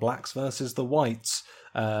classic the blacks versus the whites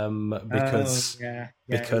because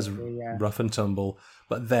rough and tumble.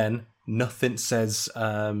 But then nothing says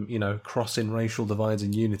crossing racial divides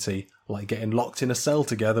and unity like getting locked in a cell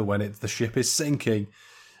together when the ship is sinking.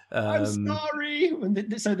 I'm sorry.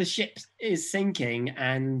 So the ship is sinking,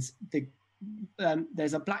 and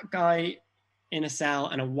there's a black guy in a cell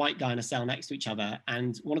and a white guy in a cell next to each other.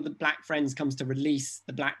 And one of the black friends comes to release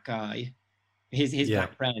the black guy, his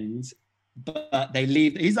black friend, but they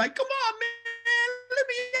leave. He's like, "Come on, man, let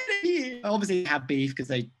me get in here." Obviously, they have beef because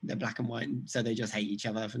they're black and white, and so they just hate each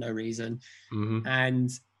other for no reason. Mm-hmm. And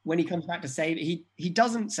when he comes back to save, he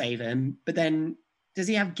doesn't save him, but then does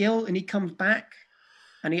he have guilt and he comes back?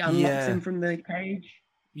 And he unlocks him from the cage?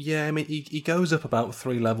 Yeah, I mean, he goes up about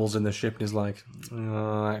 3 levels in the ship and he's like,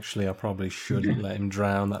 oh, actually, I probably shouldn't let him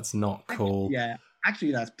drown. That's not cool. Yeah,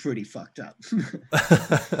 actually, that's pretty fucked up.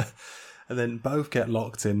 And then both get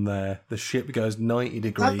locked in there. The ship goes 90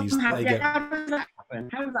 degrees. How does that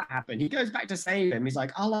happen? He goes back to save him. He's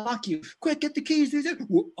like, I'll lock you. Quick, get the keys.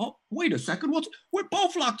 Oh, wait a second. We're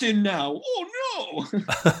both locked in now. Oh,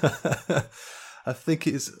 no. I think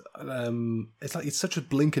it's like it's such a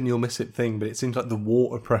blink and you'll miss it thing, but it seems like the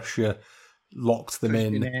water pressure locked them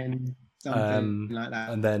in. Something like that.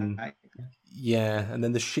 And then and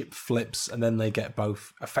then the ship flips, and then they get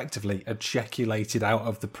both effectively ejaculated out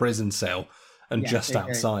of the prison cell and just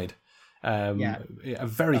outside. A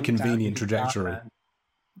very convenient trajectory.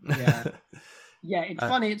 Yeah, it's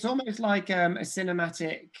funny. It's almost like a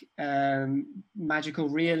cinematic magical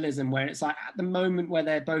realism where it's like at the moment where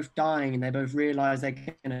they're both dying and they both realize they're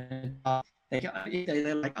gonna die,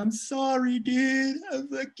 they're like, I'm sorry, dude. I'm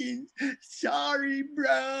fucking sorry, bro.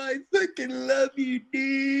 I fucking love you,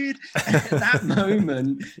 dude. And at that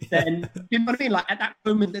moment, then, you know what I mean? Like at that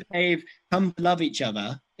moment that they've come to love each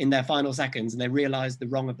other in their final seconds and they realize the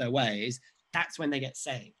wrong of their ways, that's when they get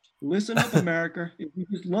saved. Listen up, America. If you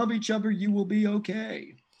just love each other, you will be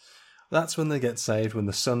okay. That's when they get saved, when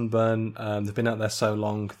the sunburn, they've been out there so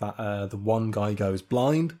long that the one guy goes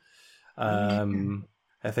blind.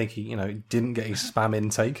 I think he, didn't get his spam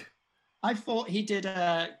intake. I thought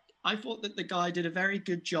that the guy did a very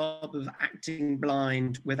good job of acting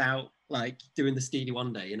blind without like doing the Stevie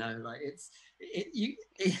Wonder, like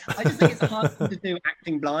I just think it's hard to do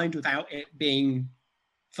acting blind without it being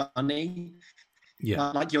funny.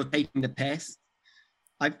 Yeah, like you're taking the piss.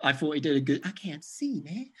 I thought he did a good. I can't see,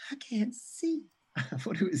 man. I can't see. I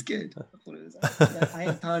thought it was good. I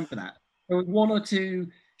had time for that. There was 1 or 2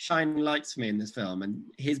 shining lights for me in this film, and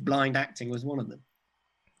his blind acting was one of them.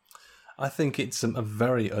 I think it's a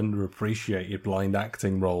very underappreciated blind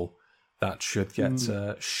acting role that should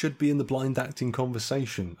be in the blind acting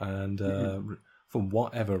conversation, and for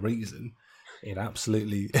whatever reason, it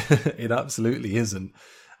absolutely isn't.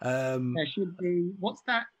 There should be. What's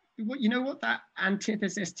that? What that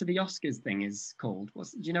antithesis to the Oscars thing is called? Do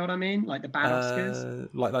you know what I mean? Like the bad Oscars,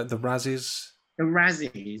 like the Razzies. The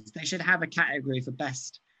Razzies. They should have a category for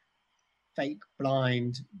best fake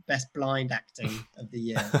blind, best blind acting of the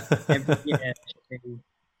year. Every year,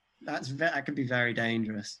 that could be very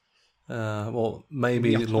dangerous. Well,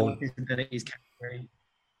 maybe disabilities category.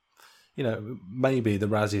 Maybe the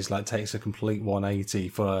Razzies takes a complete 180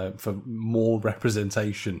 for more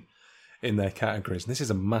representation in their categories. And this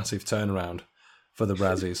is a massive turnaround for the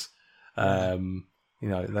Razzies.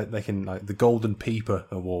 They can the Golden Peeper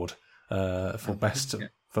Award for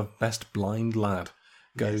best blind lad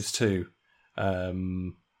goes to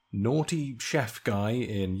Naughty Chef Guy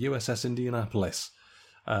in USS Indianapolis.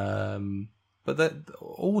 But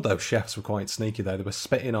all those chefs were quite sneaky though. They were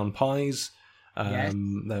spitting on pies. They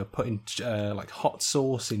were putting hot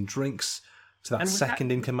sauce in drinks. So that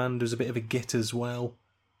second in command was a bit of a git as well.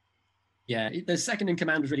 Yeah, the second in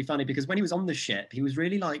command was really funny because when he was on the ship, he was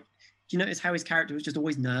really like, do you notice how his character was just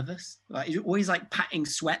always nervous? Like he's always patting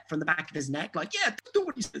sweat from the back of his neck, like, yeah, do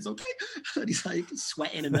what he says, okay? And he's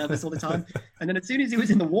sweating and nervous all the time. And then as soon as he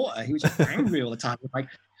was in the water, he was just angry all the time. Like,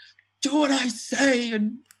 do what I say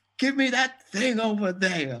and give me that thing over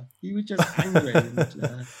there. He was just angry.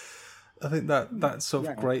 I think that's sort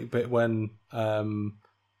of great bit when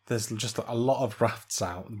there's just a lot of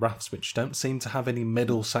rafts which don't seem to have any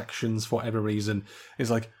middle sections for whatever reason. It's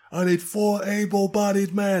like, I need 4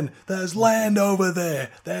 able-bodied men. There's land over there.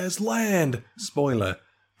 There's land. Spoiler,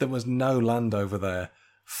 there was no land over there.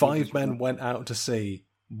 5 men went out to sea.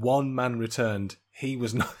 1 man returned. He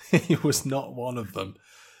was not one of them.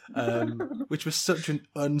 which was such an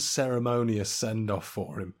unceremonious send-off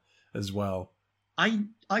for him as well.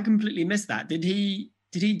 I completely missed that. Did he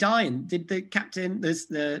die? And did the captain,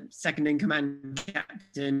 the second in command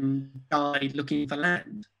captain, die looking for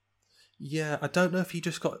land? Yeah, I don't know if he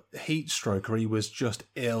just got heat stroke or he was just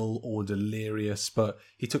ill or delirious, but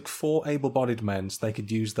he took 4 able-bodied men so they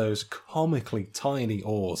could use those comically tiny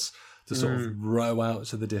oars to sort of row out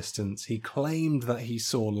to the distance. He claimed that he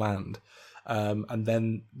saw land, and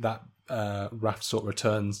then that raft sort of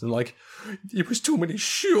returns and like, it was too many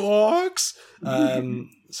sharks.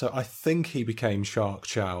 So I think he became Shark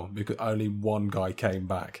Chow because only one guy came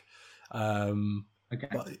back.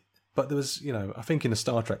 Okay. But there was, I think in a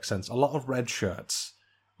Star Trek sense, a lot of red shirts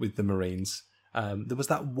with the Marines. There was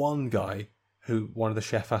that one guy who one of the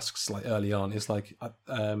chef asks like early on, is like,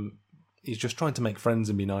 he's just trying to make friends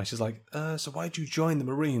and be nice. He's like, so why'd you join the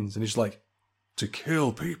Marines? And he's like, to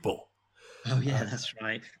kill people. Oh yeah, that's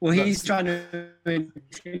right. Well, he's trying to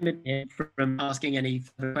intimidate him from asking any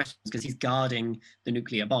further questions because he's guarding the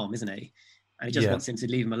nuclear bomb, isn't he? And he just wants him to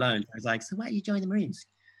leave him alone. He's like, so why do you join the Marines?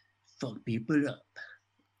 Fuck people up.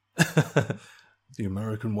 The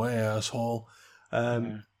American way, asshole.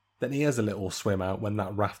 Then he has a little swim out when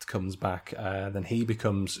that raft comes back. Then he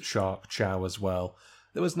becomes Shark Chow as well.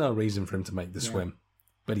 There was no reason for him to make the swim,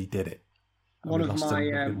 but he did it. One of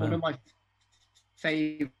my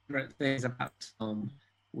favorite things about Tom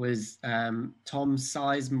was Tom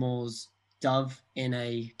Sizemore's dove in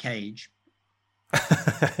a cage.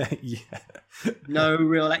 Yeah. No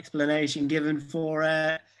real explanation given for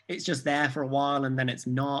it. It's just there for a while and then it's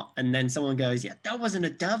not. And then someone goes, yeah, that wasn't a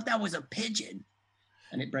dove, that was a pigeon.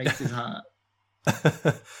 And it breaks his heart.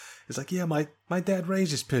 It's like, yeah, my dad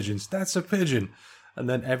raises pigeons. That's a pigeon. And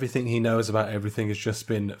then everything he knows about everything has just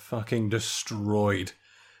been fucking destroyed.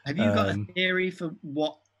 Have you got a theory for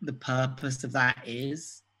what the purpose of that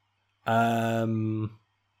is?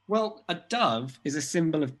 Well, a dove is a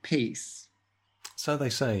symbol of peace. So they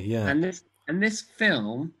say, yeah. And this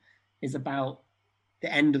film is about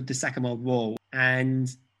the end of the Second World War, and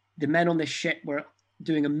the men on this ship were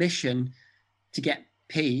doing a mission to get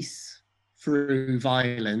peace through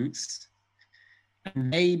violence,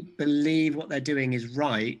 and they believe what they're doing is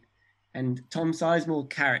right. And Tom Sizemore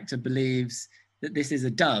character believes that this is a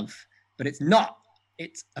dove, but it's not.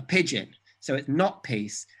 It's a pigeon, so it's not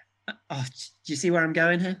peace. Do you see where I'm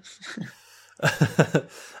going here?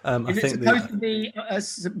 Is it supposed to be a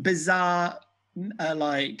bizarre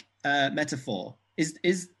metaphor?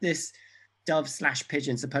 Is this dove /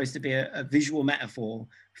 pigeon supposed to be a visual metaphor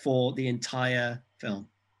for the entire film?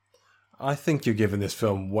 I think you're giving this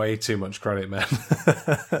film way too much credit, man.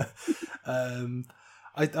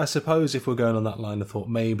 I suppose if we're going on that line of thought,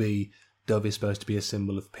 maybe dove is supposed to be a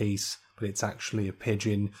symbol of peace, but it's actually a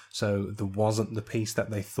pigeon, so there wasn't the peace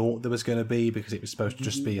that they thought there was going to be because it was supposed to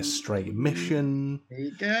just be a straight mission. There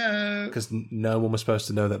you go. Because no one was supposed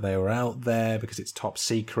to know that they were out there because it's top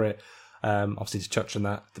secret. Obviously, to touch on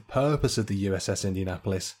that, the purpose of the USS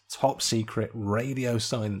Indianapolis, top secret radio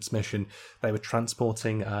silence mission. They were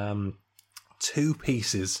transporting 2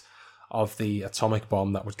 pieces of the atomic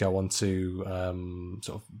bomb that would go on to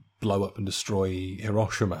sort of blow up and destroy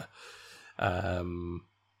Hiroshima.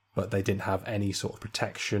 But they didn't have any sort of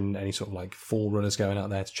protection, any sort of like forerunners going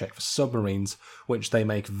out there to check for submarines, which they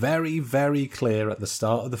make very, very clear at the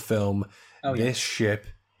start of the film. This ship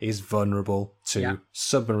is vulnerable to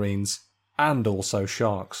submarines and also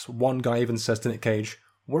sharks. One guy even says to Nick Cage,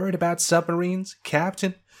 "Worried about submarines,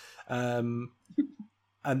 Captain?" And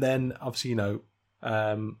then obviously,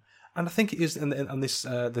 and I think it is on this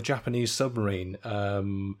the Japanese submarine.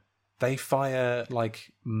 They fire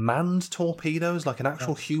like manned torpedoes, like an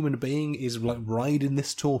actual human being is like riding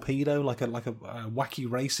this torpedo, like a wacky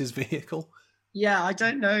races vehicle. Yeah, I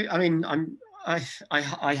don't know. I mean,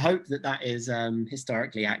 I hope that is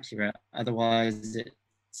historically accurate. Otherwise,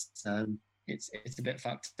 it's a bit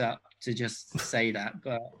fucked up to just say that.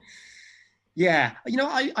 But yeah,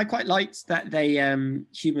 I quite liked that they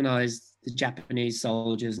humanized the Japanese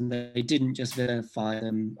soldiers and they didn't just vilify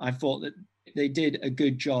them. I thought that they did a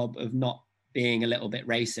good job of not being a little bit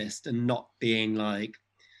racist and not being like,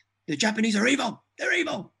 the Japanese are evil, they're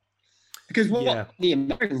evil. Because what the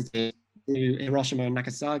Americans did to Hiroshima and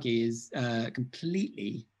Nagasaki is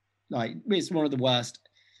completely, like, it's one of the worst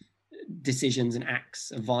decisions and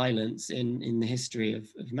acts of violence in the history of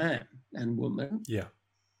man and woman. Yeah.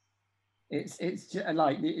 It's just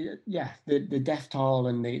like, the death toll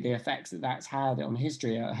and the effects that's had on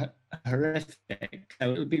history are horrific.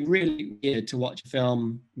 So it would be really weird to watch a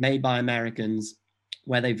film made by Americans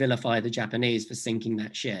where they vilify the Japanese for sinking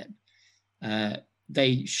that ship.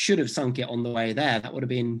 they should have sunk it on the way there. That would have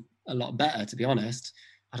been a lot better, to be honest.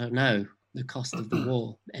 I don't know, the cost of the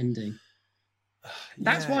war ending.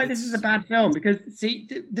 That's why this is a bad film, because see,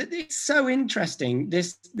 it's so interesting.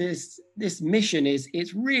 This mission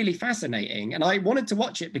it's really fascinating, and I wanted to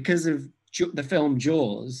watch it because of the film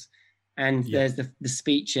Jaws, and there's the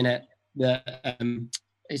speech in it that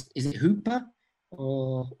is it Hooper,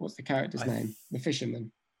 or what's the character's name? The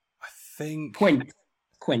fisherman. I think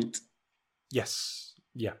Quint. Yes.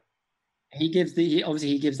 Yeah. He gives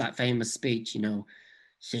that famous speech,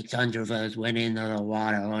 600 of us went into the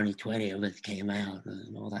water, only 20 of us came out,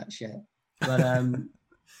 and all that shit. But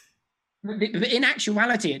in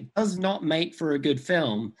actuality, it does not make for a good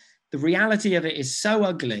film. The reality of it is so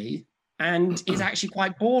ugly, and it's actually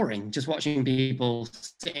quite boring, just watching people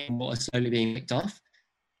sitting in water slowly being picked off.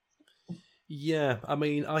 Yeah, I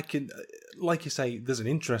mean, I can, like you say, there's an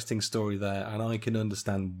interesting story there, and I can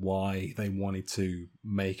understand why they wanted to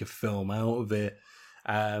make a film out of it.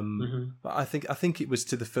 But I think it was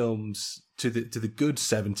to the film's to the good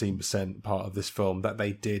 17% part of this film that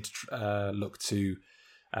they did look to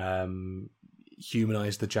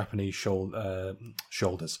humanize the Japanese soldiers,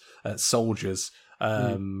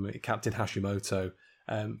 Captain Hashimoto.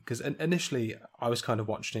 Because initially I was kind of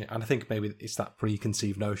watching it, and I think maybe it's that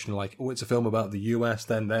preconceived notion, like, oh, it's a film about the US,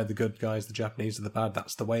 then they're the good guys, the Japanese are the bad.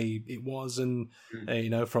 That's the way it was, and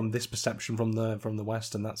from this perception from the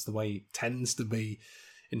West, and that's the way it tends to be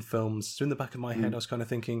in films. So in the back of my head, I was kind of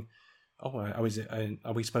thinking, oh,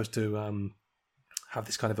 are we supposed to have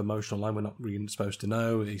this kind of emotional line? We're not really supposed to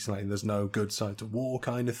know. It's like there's no good side to war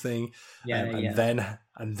kind of thing. Then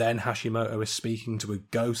Hashimoto is speaking to a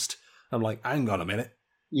ghost. I'm like, hang on a minute.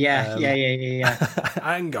 Yeah.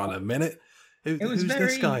 Hang on a minute. Who's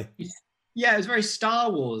this guy? Yeah, it was very Star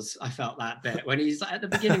Wars. I felt that bit when he's at the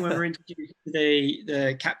beginning when we're introduced to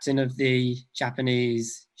the captain of the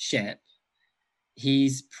Japanese ship.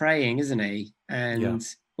 He's praying, isn't he? And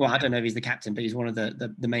well, I don't know if he's the captain, but he's one of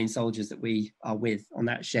the main soldiers that we are with on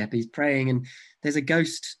that ship. He's praying, and there's a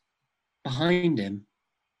ghost behind him.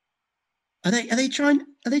 Are they trying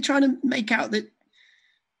to make out that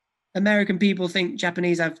American people think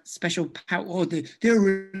Japanese have special power? Oh, their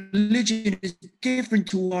religion is different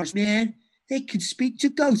to ours, man. They can speak to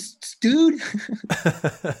ghosts, dude.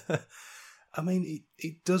 I mean,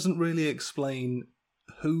 it doesn't really explain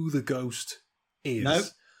who the ghost is. Nope.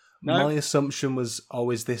 My assumption was,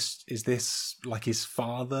 is this like his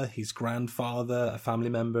father, his grandfather, a family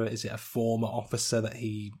member? Is it a former officer that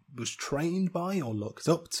he was trained by or looked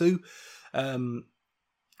up to? So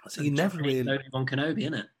you never really... Obi-Wan Kenobi,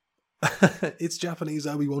 isn't it? It's Japanese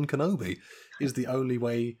Obi-Wan Kenobi is the only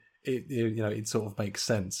way it sort of makes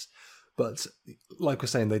sense. But like we're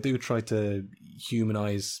saying, they do try to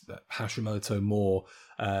humanize Hashimoto more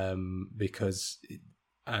because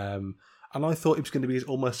and I thought it was going to be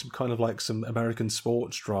almost kind of like some American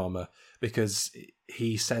sports drama, because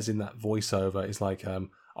he says in that voiceover, it's like,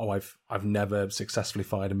 I've never successfully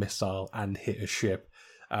fired a missile and hit a ship.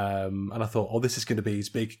 And I thought, this is going to be his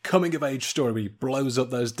big coming of age story where he blows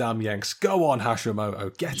up those damn Yanks. Go on,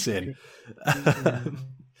 Hashimoto, get in.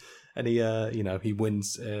 And he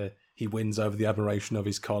wins. He wins over the admiration of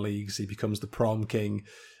his colleagues. He becomes the prom king,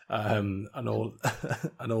 and all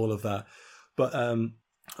and all of that. But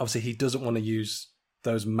obviously, he doesn't want to use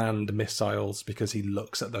those manned missiles because he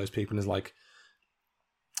looks at those people and is like,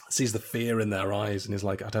 sees the fear in their eyes and is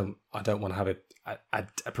like, I don't want to have a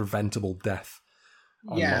preventable death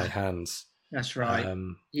on my hands. That's right.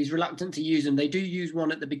 He's reluctant to use them. They do use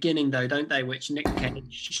one at the beginning, though, don't they? Which Nick Cage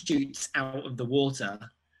shoots out of the water.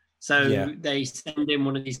 So they send in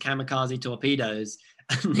one of these kamikaze torpedoes,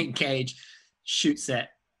 and Nick Cage shoots it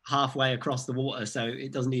halfway across the water. So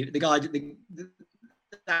it doesn't even...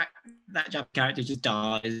 that Japanese character just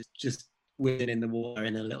dies, just with it in the water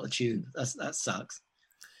in a little tube. That sucks.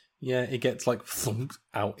 Yeah, it gets like thumped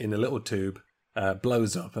out in a little tube,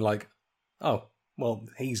 blows up, and like, oh, well,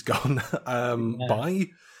 he's gone. Bye.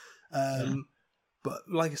 But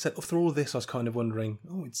like I said, through all this, I was kind of wondering,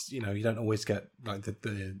 it's, you don't always get like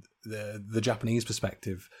the Japanese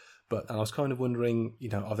perspective. But I was kind of wondering,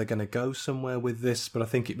 are they going to go somewhere with this? But I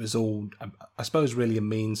think it was all, I suppose, really a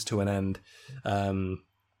means to an end,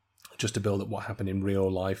 just to build up what happened in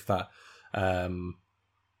real life. That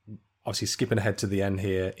obviously, skipping ahead to the end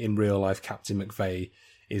here, in real life, Captain McVeigh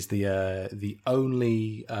is the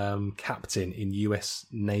only captain in US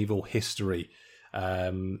naval history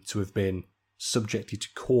to have been subjected to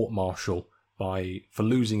court-martial for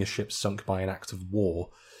losing a ship sunk by an act of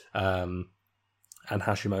war. And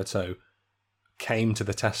Hashimoto came to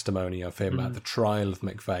the testimony of him at the trial of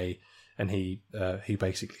McVeigh, and he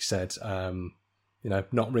basically said,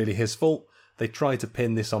 not really his fault. They try to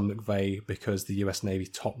pin this on McVeigh because the US Navy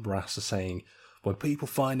top brass are saying, when people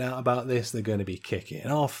find out about this, they're going to be kicking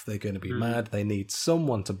off, they're going to be mad, they need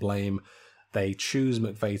someone to blame. They choose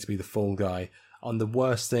McVeigh to be the fall guy. On the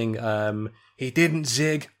worst thing, he didn't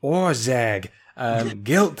zig or zag.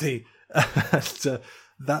 Guilty. And,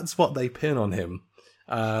 that's what they pin on him.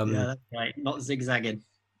 Yeah, that's right. Not zigzagging.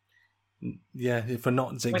 Yeah, for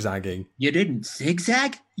not zigzagging. Wait, you didn't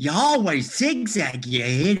zigzag? You always zigzag, you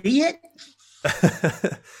idiot.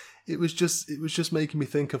 It was just making me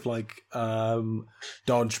think of like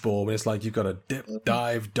dodgeball, when it's like you've got to dip,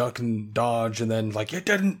 dive, duck, and dodge, and then like you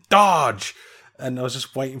didn't dodge. And I was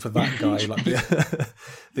just waiting for that guy, like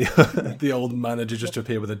the old manager, just to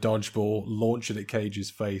appear with a dodgeball, launch it at Cage's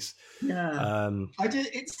face. Yeah,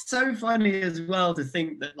 it's so funny as well to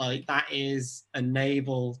think that like that is a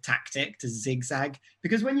naval tactic to zigzag,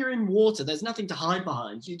 because when you're in water, there's nothing to hide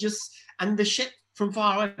behind. And the ship from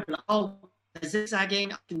far away, like, they're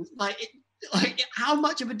zigzagging. How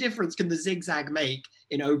much of a difference can the zigzag make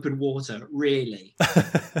in open water, really?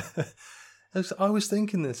 I was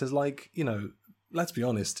thinking this as like, let's be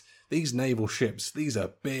honest, these naval ships, these are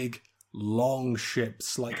big, long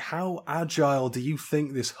ships. Like, how agile do you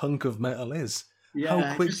think this hunk of metal is? Yeah,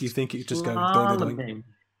 how quick do you think it could just go?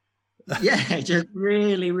 Yeah, just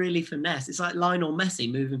really, really finesse. It's like Lionel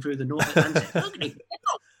Messi moving through the North Atlantic.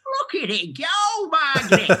 Look at it go,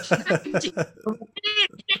 Margaret!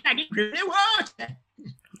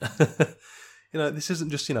 This isn't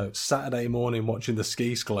just, Saturday morning watching the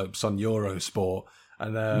ski slopes on Eurosport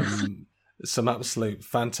and some absolute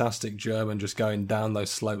fantastic German just going down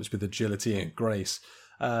those slopes with agility and grace.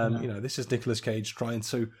 This is Nicolas Cage trying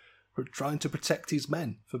to protect his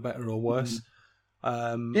men, for better or worse.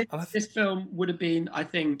 This film would have been, I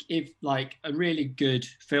think, if like a really good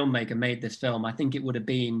filmmaker made this film, I think it would have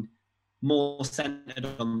been more centered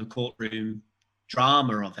on the courtroom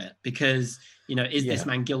drama of it, because is this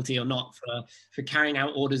man guilty or not for carrying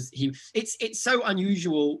out orders? It's so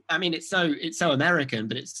unusual. I mean, it's so American,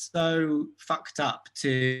 but it's so fucked up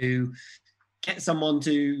to get someone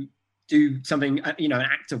to do something, an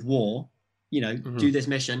act of war, do this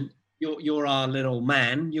mission. You're our little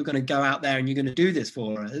man. You're going to go out there and you're going to do this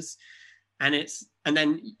for us. And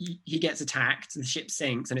then he gets attacked. The ship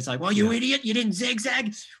sinks, and it's like, well, you idiot! You didn't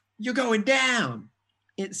zigzag. You're going down.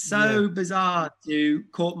 It's so bizarre to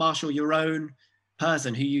court-martial your own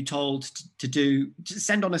person who you told to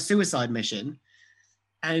send on a suicide mission,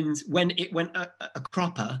 and when it went a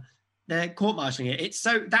cropper, they're court-martialing it. It's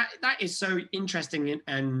so that is so interesting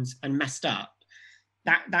and messed up.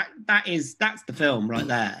 That's the film right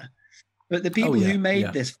there. But the people who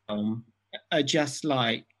made this film are just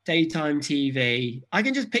like daytime TV. I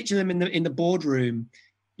can just picture them in the boardroom,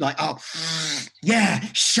 like, oh, yeah,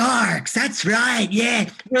 sharks. That's right. Yeah,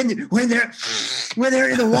 when they're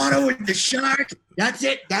in the water with the sharks. That's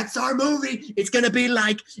it. That's our movie. It's gonna be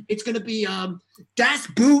Das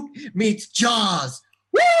Boot meets Jaws.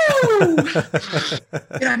 Woo!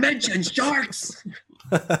 Did I mention sharks?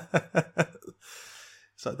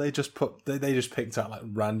 So they just picked out like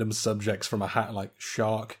random subjects from a hat, like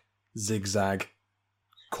shark, zigzag,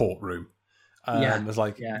 courtroom. It's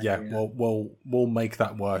like, we'll make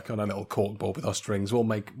that work on a little corkboard with our strings.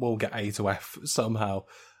 We'll get A to F somehow.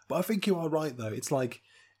 But I think you are right though. It's like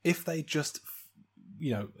if they just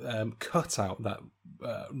cut out that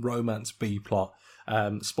romance B plot.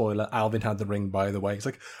 Spoiler, Alvin had the ring, by the way. It's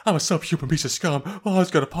like, I'm a subhuman piece of scum. Oh,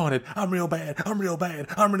 it's got a pawned. I'm real bad. Right,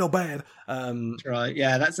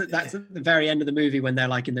 yeah, that's at the very end of the movie when they're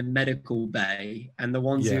like in the medical bay, and the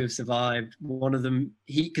ones who have survived, one of them,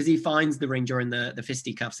 because he finds the ring during the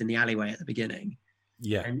fisticuffs in the alleyway at the beginning.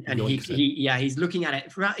 Yeah, and he's looking at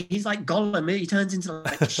it. He's like Gollum. He turns into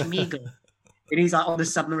like Schmeagol. And he's like on the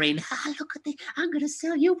submarine. Look at I'm going to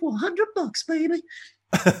sell you for $100, baby.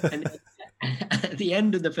 And at the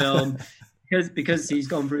end of the film, because he's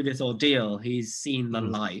gone through this ordeal, he's seen the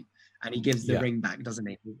light, and he gives the ring back, doesn't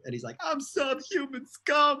he? And he's like, I'm subhuman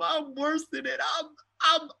scum. I'm worse than it.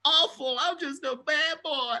 I'm awful. I'm just a bad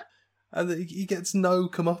boy. And he gets no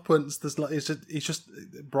comeuppance. There's like, it's just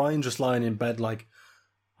Brian just lying in bed like,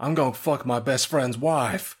 I'm going to fuck my best friend's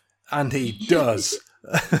wife. And he does.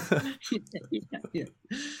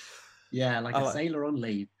 Yeah, like a sailor on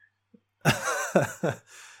leave.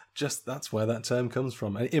 Just that's where that term comes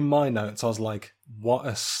from. And in my notes, I was like, what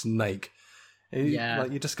a snake.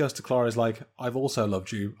 Like, he just goes to Clara, is like, I've also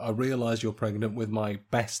loved you. I realise you're pregnant with my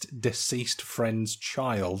best deceased friend's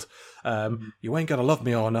child. You ain't gonna love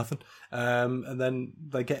me or nothing. And then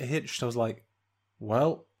they get hitched. I was like,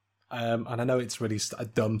 well, and I know it's really a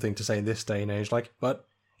dumb thing to say in this day and age, like, but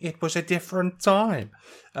it was a different time.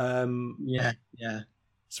 Yeah.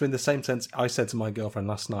 So in the same sense, I said to my girlfriend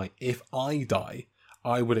last night, if I die,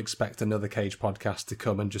 I would expect another Cage podcast to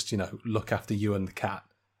come and just, look after you and the cat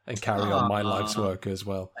and carry on my life's work as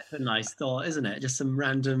well. That's a nice thought, isn't it? Just some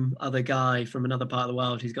random other guy from another part of the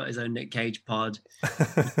world who's got his own Nick Cage pod.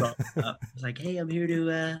 It's like, hey, I'm here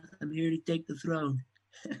to take the throne.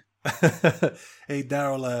 Hey,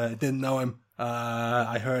 Daryl, didn't know him.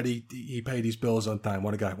 I heard he paid his bills on time.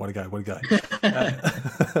 What a guy.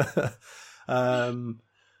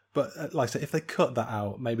 But like I said, if they cut that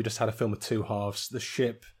out, maybe just had a film of two halves, the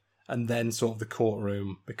ship and then sort of the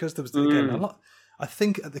courtroom, because there was, again, a lot. I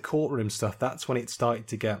think at the courtroom stuff, that's when it started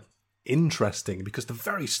to get interesting, because the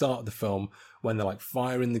very start of the film, when they're like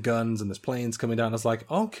firing the guns and there's planes coming down, I was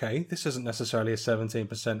like, okay, this isn't necessarily a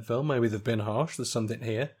 17% film. Maybe they've been harsh. There's something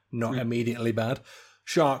here. Not immediately bad.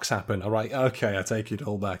 Sharks happen. All right. Okay. I take it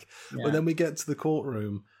all back. Yeah. But then we get to the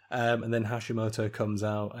courtroom and then Hashimoto comes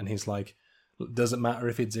out and he's like, doesn't matter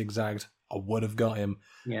if it zigzagged. I would have got him.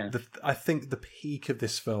 Yeah. I think the peak of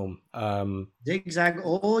this film. Zigzag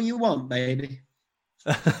all you want, baby.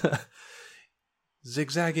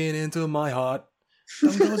 Zigzagging into my heart.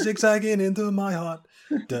 Don't go zigzagging into my heart.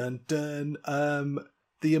 Dun dun. When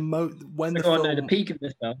the film, the peak of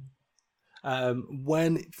this film.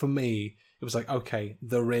 When for me it was like, okay,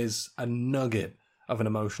 there is a nugget of an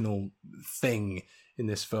emotional thing in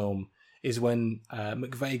this film. Is when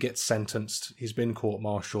McVeigh gets sentenced. He's been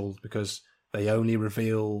court-martialed because they only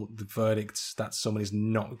reveal the verdicts that someone is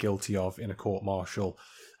not guilty of in a court-martial.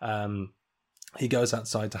 He goes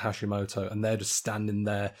outside to Hashimoto and they're just standing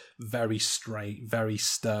there very straight, very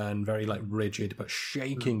stern, very like rigid, but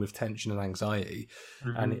shaking with tension and anxiety.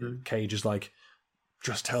 And Cage is like,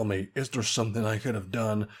 just tell me, is there something I could have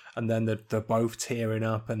done? And then they're both tearing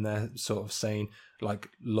up and they're sort of saying, like,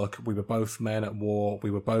 look, we were both men at war.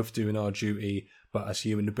 We were both doing our duty. But as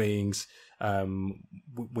human beings,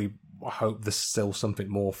 we hope there's still something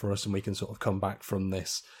more for us and we can sort of come back from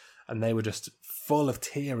this. And they were just full of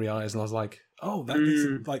teary eyes. And I was like, oh, that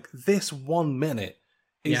is like this 1 minute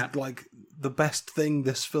is like the best thing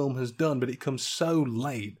this film has done. But it comes so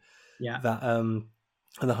late that,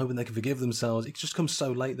 and they're hoping they can forgive themselves. It just comes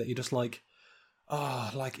so late that you're just like,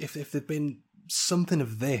 like if there'd been something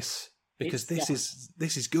of this, because this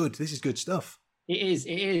is good. This is good stuff. It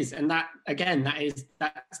is. And that's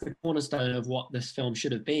the cornerstone of what this film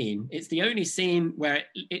should have been. It's the only scene where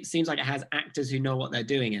it seems like it has actors who know what they're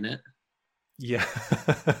doing in it. Yeah.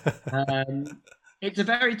 It's a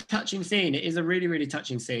very touching scene. It is a really, really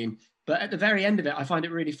touching scene. But at the very end of it, I find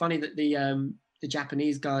it really funny that the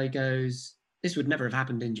Japanese guy goes, this would never have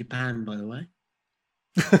happened in Japan, by the way.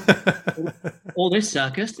 All this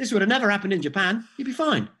circus, this would have never happened in Japan. You'd be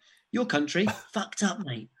fine. Your country, fucked up,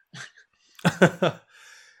 mate.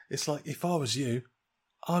 It's like, if I was you,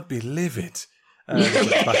 I'd be livid. They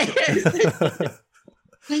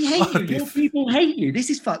hate you. Your people hate you. This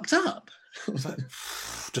is fucked up. Like,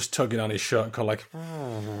 just tugging on his shirt, kind of like,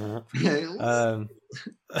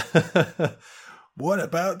 what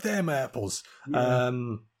about them apples? Yeah.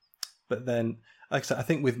 But then, like I said, I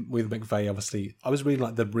think with McVeigh, obviously, I was reading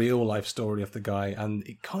like the real life story of the guy, and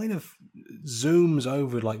it kind of zooms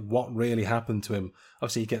over like what really happened to him.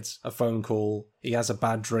 Obviously, he gets a phone call. He has a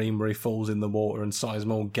bad dream where he falls in the water, and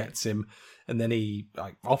Sizemore gets him, and then he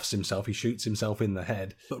like offs himself. He shoots himself in the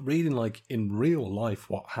head. But reading like in real life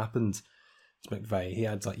what happened to McVeigh, he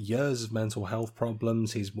had like years of mental health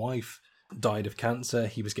problems. His wife died of cancer.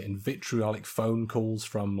 He was getting vitriolic phone calls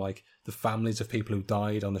from like the families of people who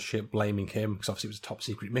died on the ship blaming him, because obviously it was a top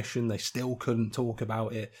secret mission. They still couldn't talk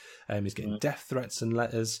about it. He's getting death threats and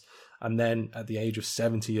letters. And then at the age of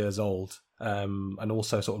 70 years old, and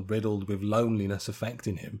also sort of riddled with loneliness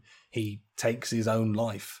affecting him, he takes his own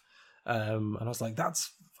life. And I was like,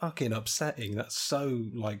 that's fucking upsetting. That's so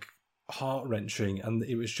like heart-wrenching. And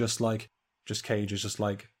it was just like, Cage is just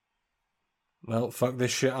like, well, fuck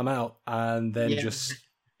this shit, I'm out. And then just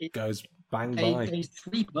goes bang by. They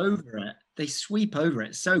sweep over it. They sweep over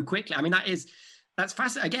it so quickly. I mean, that's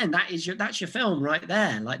fascinating. Again, that's your film right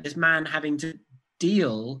there. Like this man having to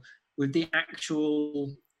deal with the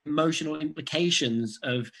actual emotional implications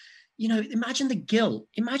of, imagine the guilt.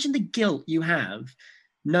 Imagine the guilt you have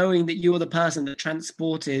knowing that you're the person that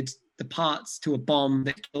transported the parts to a bomb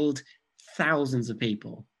that killed thousands of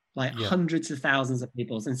people. Like hundreds of thousands of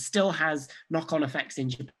people, and still has knock-on effects in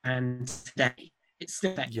Japan today. It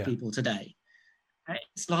still affects people today.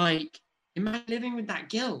 It's like, imagine living with that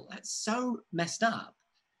guilt. That's so messed up.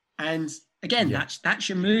 And again, that's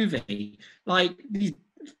your movie. Like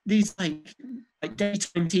these like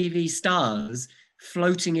daytime TV stars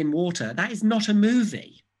floating in water. That is not a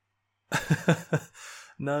movie.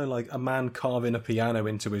 No, like a man carving a piano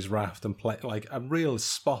into his raft and play like a real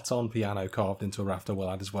spot on piano carved into a raft I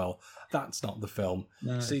will add as well. That's not the film.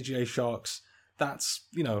 No. CGA sharks, that's,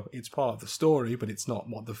 it's part of the story, but it's not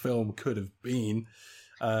what the film could have been.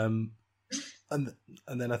 And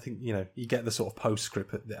then I think, you get the sort of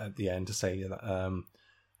postscript at the end to say that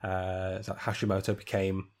Hashimoto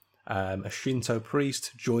became a Shinto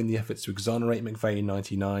priest, joined the efforts to exonerate McVeigh in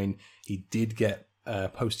 1999. He did get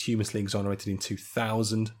posthumously exonerated in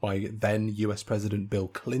 2000 by then US President Bill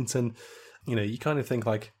Clinton. You kind of think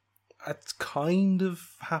like, it's kind of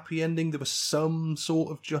happy ending. There was some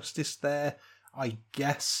sort of justice there, I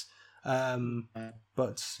guess.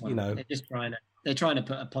 But, they're trying to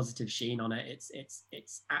put a positive sheen on it.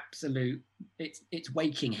 It's absolute, it's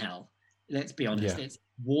waking hell. Let's be honest. Yeah. It's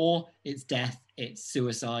war, it's death, it's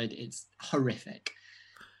suicide, it's horrific.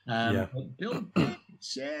 But Bill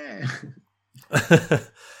Gates, yeah.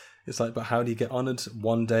 It's like, but how do you get honoured?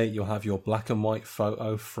 One day you'll have your black and white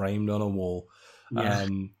photo framed on a wall. Yeah.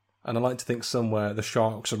 And I like to think somewhere the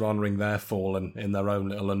sharks are honouring their fallen in their own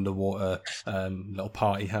little underwater little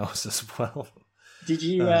party house as well. Did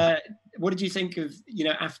you? What did you think of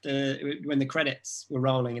after when the credits were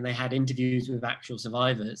rolling and they had interviews with actual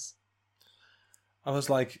survivors? I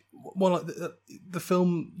was like, well, the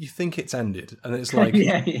film, you think it's ended, and it's like,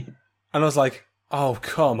 yeah. And I was like, oh,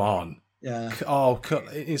 come on. Yeah. Oh,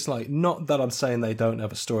 it's like, not that I'm saying they don't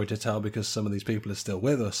have a story to tell because some of these people are still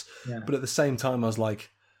with us, but at the same time, I was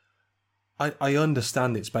like, I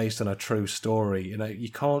understand it's based on a true story.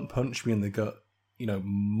 You can't punch me in the gut,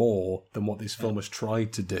 more than what this film has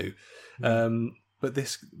tried to do. But there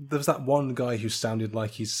was that one guy who sounded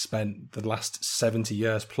like he's spent the last 70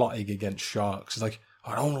 years plotting against sharks. He's like,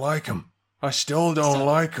 I don't like them. I still don't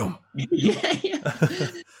like them. Yeah.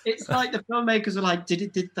 It's like the filmmakers are like,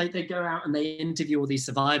 did they go out and they interview all these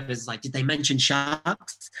survivors? Like, did they mention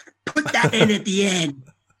sharks? Put that in at the end.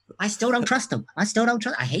 I still don't trust them. I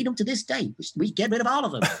hate them to this day. We get rid of all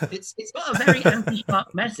of them. It's got a very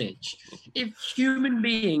anti-shark message. If human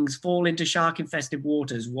beings fall into shark-infested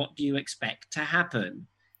waters, what do you expect to happen?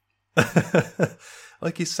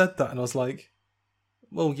 Like, he said that, and I was like,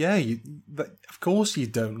 well, yeah, of course you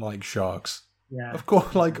don't like sharks. Yeah. Of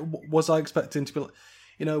course, like, was I expecting to be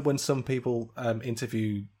like, when some people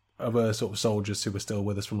interview other sort of soldiers who were still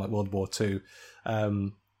with us from, like, World War II,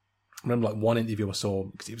 I remember like one interview I saw,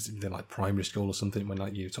 because it was in like primary school or something, when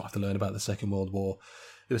like you sort of have to learn about the Second World War.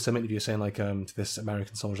 There was some interview saying like to this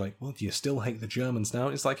American soldier, like, well, do you still hate the Germans now?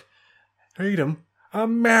 And it's like, hate them? I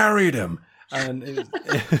married them. And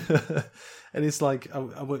and it's like,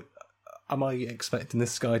 am I expecting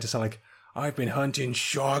this guy to sound like, I've been hunting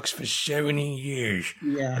sharks for 70 years.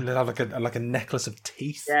 Yeah. And then have like a necklace of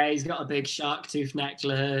teeth. Yeah, he's got a big shark tooth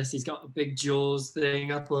necklace. He's got a big Jaws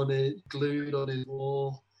thing up on it, glued on his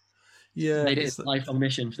wall. Yeah, made it his lifelong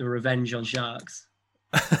mission for the revenge on sharks.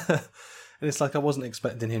 And it's like, I wasn't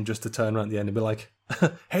expecting him just to turn around at the end and be like,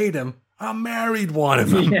 hate him, I married one of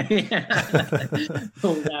them.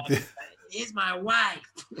 Here's my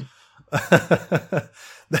wife.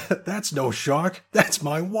 That's no shark, that's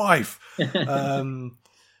my wife. And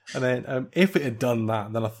then if it had done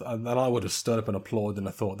that, then I would have stood up and applauded, and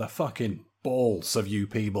I thought, the fucking balls of you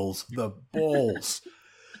peoples, the balls.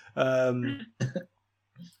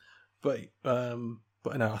 But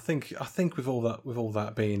no, I think with all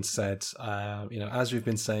that being said, as we've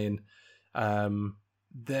been saying,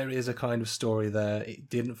 there is a kind of story there. It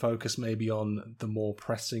didn't focus maybe on the more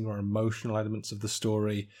pressing or emotional elements of the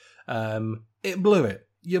story. It blew it.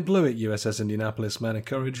 You blew it, USS Indianapolis, Man of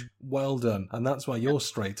Courage. Well done, and that's why you're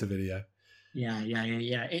straight to video. Yeah.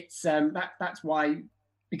 It's that's why.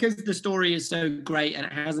 Because the story is so great and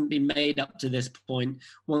it hasn't been made up to this point,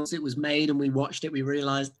 once it was made and we watched it, we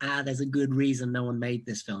realised, there's a good reason no one made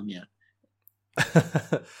this film yet.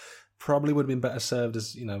 Probably would have been better served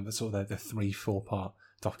as, the 3-4 part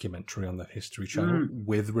documentary on the History Channel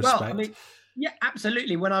with respect. Well, I mean, yeah,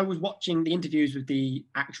 absolutely. When I was watching the interviews with the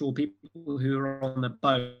actual people who were on the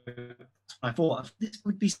boat, I thought this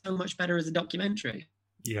would be so much better as a documentary.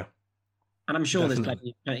 Yeah. And I'm sure there's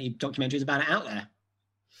plenty of documentaries about it out there.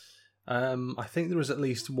 I think there was at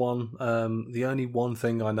least one. The only one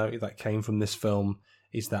thing I noted that came from this film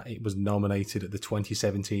is that it was nominated at the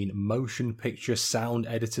 2017 Motion Picture Sound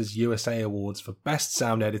Editors USA Awards for Best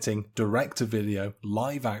Sound Editing, Direct-to-Video,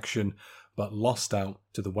 Live Action, but lost out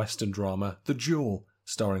to the Western drama The Duel,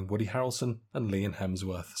 starring Woody Harrelson and Liam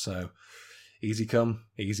Hemsworth. So, easy come,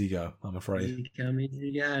 easy go, I'm afraid. Easy come,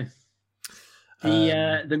 easy go.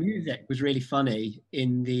 The music was really funny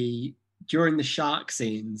during the shark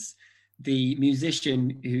scenes. The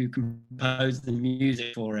musician who composed the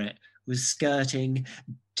music for it was skirting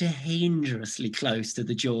dangerously close to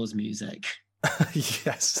the Jaws music.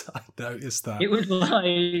 Yes, I noticed that. It was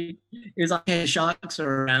like hey, sharks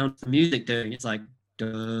are around, the music doing it's like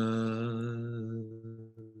dum,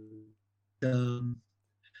 dum,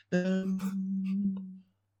 dum,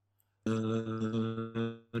 dum.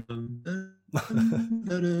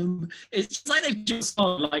 It's just like they just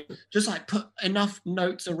put enough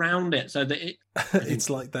notes around it so that it.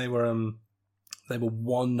 It's like they were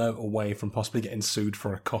one note away from possibly getting sued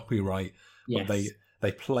for a copyright. Yes. But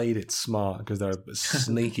they played it smart because they're a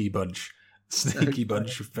sneaky bunch of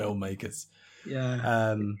filmmakers.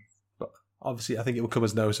 Yeah. But obviously, I think it will come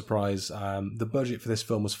as no surprise. The budget for this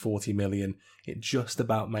film was 40 million. It just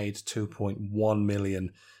about made 2.1 million.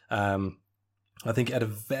 I think it had a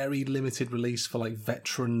very limited release for like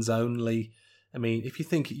veterans only. I mean, if you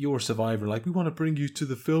think you're a survivor, like we want to bring you to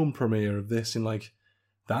the film premiere of this, and like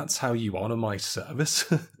that's how you honour my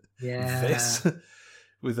service. Yeah. This.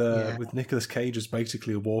 With Nicolas Cage as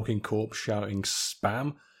basically a walking corpse shouting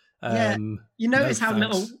spam. You notice how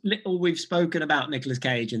thanks. little we've spoken about Nicolas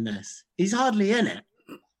Cage in this. He's hardly in it.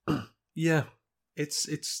 Yeah,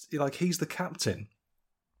 it's like he's the captain,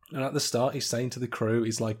 and at the start he's saying to the crew,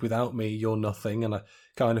 he's like, "Without me, you're nothing." And I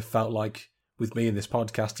kind of felt like with me in this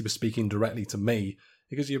podcast, he was speaking directly to me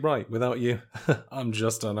because you're right. Without you, I'm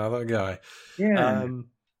just another guy. Yeah.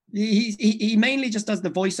 He mainly just does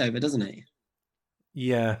the voiceover, doesn't he?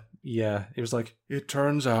 Yeah. It was like, it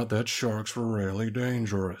turns out that sharks were really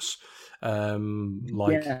dangerous. You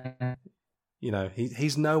know,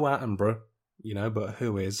 he's no Attenborough, you know, but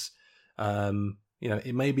who is? You know,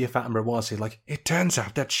 it may be if Attenborough was here, like, it turns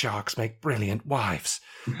out that sharks make brilliant wives.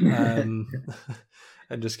 And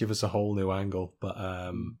just give us a whole new angle. But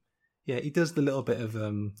yeah, he does the little bit of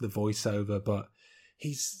the voiceover, but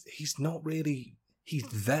he's not really, he's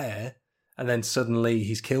there, and then suddenly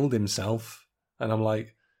he's killed himself. And I'm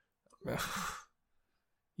like,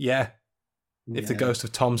 yeah. If the ghost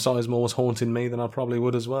of Tom Sizemore was haunting me, then I probably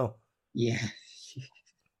would as well. Yeah.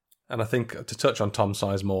 And I think to touch on Tom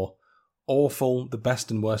Sizemore, awful, the best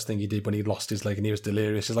and worst thing he did when he lost his leg and he was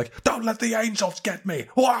delirious. He's like, don't let the angels get me.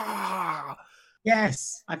 Wah!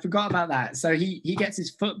 Yes, I forgot about that. So he gets his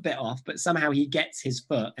foot bit off, but somehow he gets his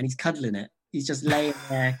foot and he's cuddling it. He's just laying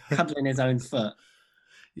there cuddling his own foot.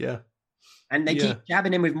 Yeah. And they keep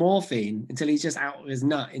jabbing him with morphine until he's just out of his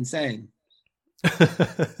nut, insane.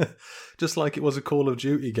 Just like it was a Call of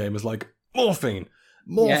Duty game, it's like morphine.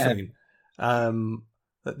 This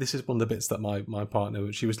is one of the bits that my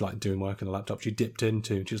partner, she was like doing work on the laptop, she dipped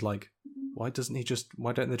into, and she's like, why don't they just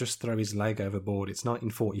throw his leg overboard? It's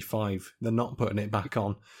 1945. They're not putting it back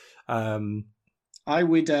on. I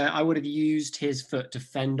would have used his foot to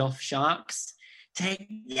fend off sharks. Take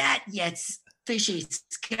that, yes, fishy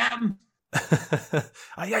scum.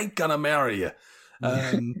 I ain't gonna marry you.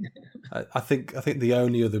 I think the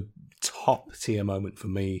only other top tier moment for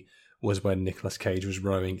me was when Nicolas Cage was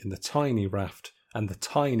rowing in the tiny raft and the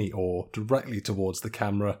tiny oar directly towards the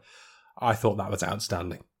camera. I thought that was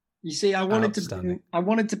outstanding. You see, I wanted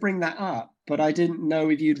to bring that up, but I didn't know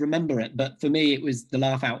if you'd remember it. But for me, it was the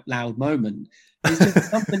laugh out loud moment. It's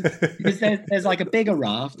just something because there's like a bigger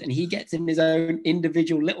raft, and he gets in his own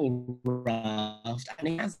individual little raft, and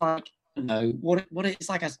he has like, I don't know what it's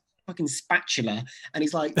like, a fucking spatula, and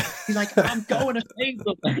he's like I'm going to save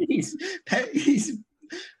them. He's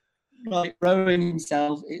like rowing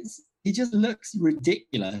himself. He just looks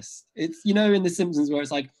ridiculous. It's, you know, in The Simpsons where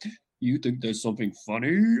it's like, you think there's something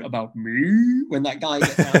funny about me? When that guy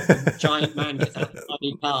gets out, the giant man gets out of the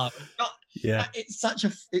bloody car. Yeah, it's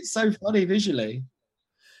so funny visually.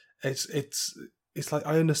 It's like,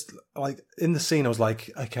 I understand, like in the scene I was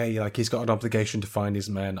like, okay, like he's got an obligation to find his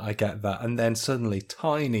men, I get that, and then suddenly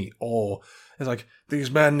tiny oar, it's like,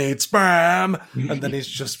 these men need spam, and then he's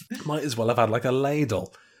just might as well have had like a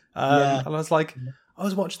ladle. And I was like, I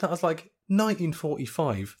was watching that, I was like,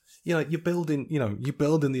 1945, you know, you're building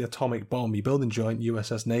the atomic bomb, you're building giant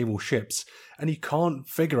USS naval ships, and you can't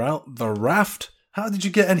figure out the raft. How did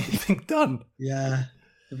you get anything done? Yeah,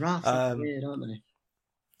 the rafts are weird, aren't they?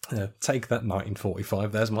 Yeah, take that,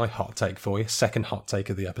 1945. There's my hot take for you. Second hot take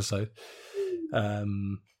of the episode.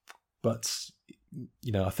 But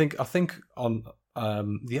you know, I think on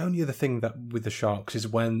the only other thing that with the sharks is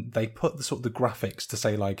when they put the sort of the graphics to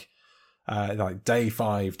say like day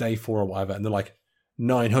 5, day 4 or whatever, and they're like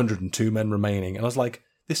 902 men remaining, and I was like,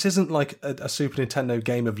 this isn't like a Super Nintendo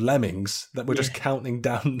game of Lemmings that we're just counting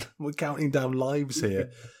down. We're counting down lives here.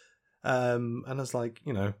 And I was like,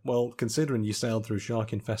 you know, well, considering you sailed through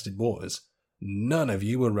shark-infested waters, none of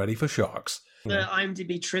you were ready for sharks. the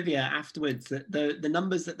IMDb trivia afterwards that the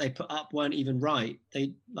numbers that they put up weren't even right.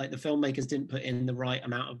 They the filmmakers didn't put in the right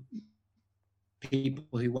amount of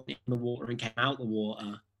people who went in the water and came out the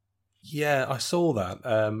water. Yeah, I saw that.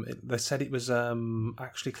 They said it was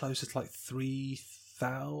actually closer to like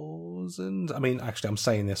 3,000. I mean, actually, I'm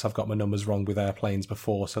saying this. I've got my numbers wrong with airplanes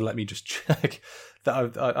before, so let me just check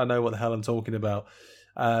that I know what the hell I'm talking about.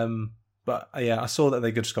 But yeah, I saw that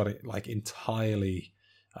they just got it like entirely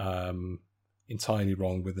wrong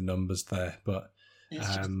with the numbers there. But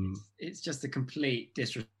it's just a complete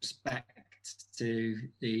disrespect to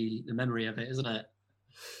the memory of it, isn't it?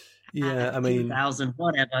 Yeah, I mean, 2,000,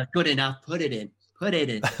 whatever, good enough. Put it in.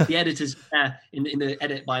 The editor's in the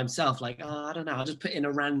edit by himself, like, I don't know, I'll just put in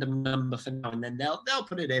a random number for now, and then they'll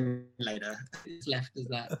put it in later. It's left as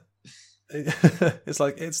that. It's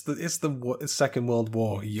like it's the Second World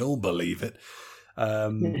War. You'll believe it.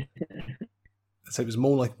 So it was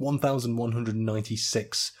more like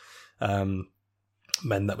 1,196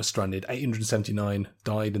 men that were stranded. 879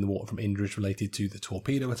 died in the water from injuries related to the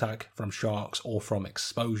torpedo attack, from sharks, or from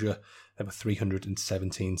exposure. There were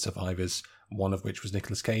 317 survivors, one of which was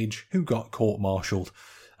Nicolas Cage, who got court-martialed.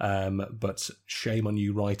 But shame on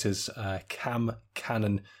you writers, Cam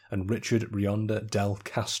Cannon and Richard Rionda del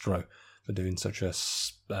Castro, for doing such a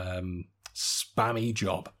spammy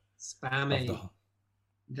job. Very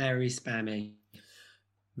spammy.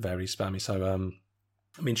 Very spammy. So,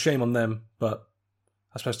 I mean, shame on them, but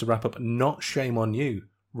I suppose to wrap up, not shame on you,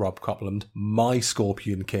 Rob Copland, my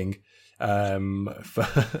Scorpion King,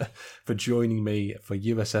 for joining me for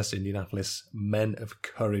USS Indianapolis, Men of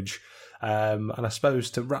Courage. And I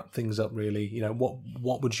suppose to wrap things up, really, you know,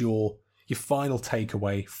 what would your final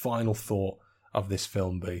takeaway, final thought of this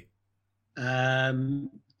film be?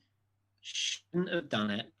 Shouldn't have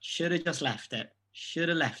done it. Should have just left it.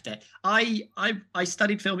 I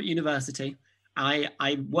studied film at university.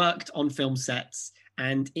 I worked on film sets,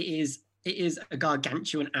 and it is a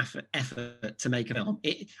gargantuan effort to make a film.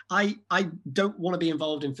 I don't want to be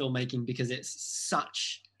involved in filmmaking because it's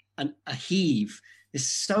such a heave. There's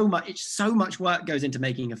so much work goes into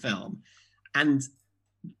making a film, and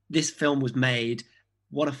this film was made.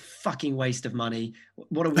 What a fucking waste of money.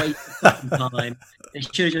 What a waste of fucking time. They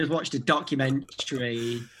should have just watched a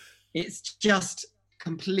documentary. It's just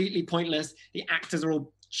completely pointless. The actors are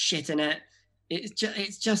all shit in it.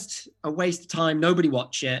 It's just a waste of time. Nobody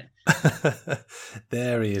watch it.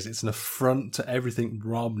 There he is. It's an affront to everything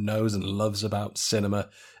Rob knows and loves about cinema,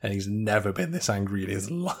 and he's never been this angry in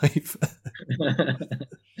his life.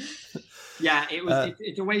 Yeah,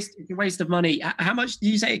 it's a waste. It's a waste of money. How much did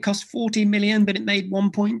you say it cost? 40 million, but it made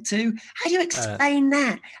 1.2. How do you explain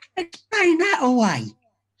that? Explain that away.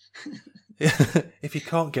 If you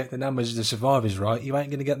can't get the numbers of the survivors right, you ain't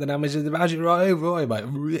going to get the numbers of the budget right overall,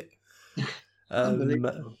 mate.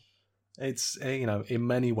 It's, you know, in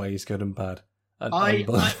many ways good and bad.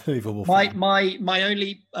 Unbelievable. My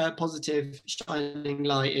only positive shining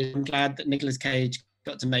light is I'm glad that Nicolas Cage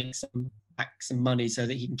got to make some money so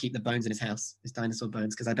that he can keep the bones in his house, his dinosaur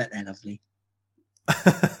bones, because I bet they're lovely.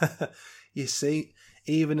 You see,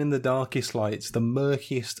 even in the darkest lights, the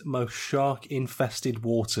murkiest, most shark-infested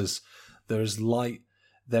waters, there is light.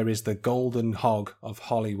 There is the golden hog of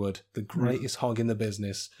Hollywood, the greatest hog in the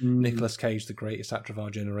business. Nicolas Cage, the greatest actor of our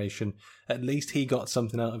generation. At least he got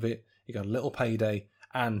something out of it. He got a little payday,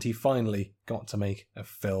 and he finally got to make a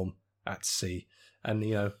film at sea. And,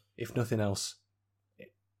 you know, if nothing else,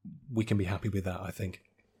 we can be happy with that, I think.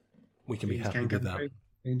 We can be happy with that.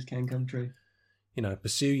 Dreams can come true. You know,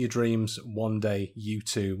 pursue your dreams. One day, you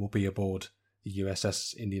too will be aboard the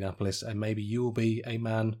USS Indianapolis, and maybe you will be a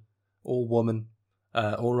man or woman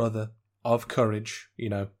or other of courage. You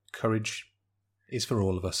know, courage is for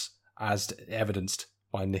all of us, as evidenced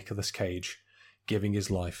by Nicolas Cage giving his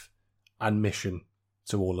life and mission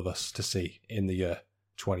to all of us to see in the year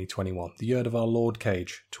 2021, the year of our Lord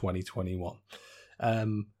Cage, 2021.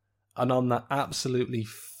 And on that absolutely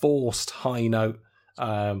forced high note,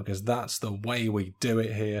 because that's the way we do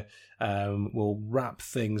it here, we'll wrap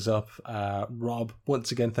things up. Rob,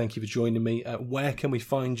 once again, thank you for joining me. Where can we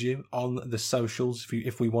find you on the socials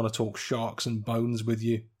if we want to talk sharks and bones with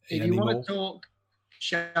you? If you want to talk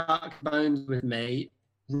shark bones with me,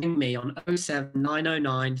 ring me on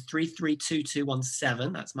 07909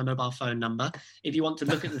 332217. That's my mobile phone number. If you want to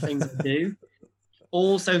look at the things I do,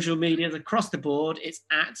 all social medias across the board, it's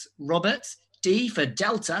at Robert D for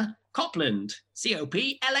Delta Copland,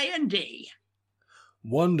 Copland.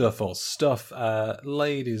 Wonderful stuff,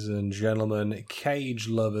 ladies and gentlemen, Cage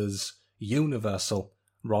lovers, universal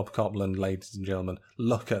Rob Copland, ladies and gentlemen.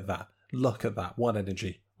 Look at that. What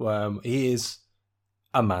energy. He is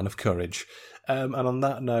a man of courage. And on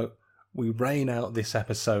that note, we rain out this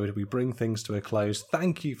episode. We bring things to a close.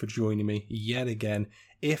 Thank you for joining me yet again.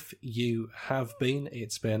 If you have been,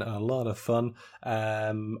 it's been a lot of fun.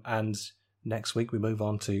 And next week we move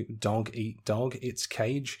on to Dog Eat Dog. It's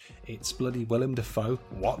Cage. It's bloody Willem Dafoe.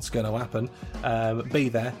 What's going to happen? Be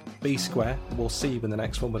there. Be square. We'll see you in the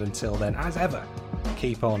next one. But until then, as ever,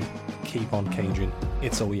 keep on caging.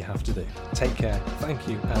 It's all you have to do. Take care. Thank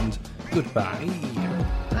you. And goodbye.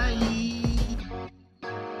 Bye.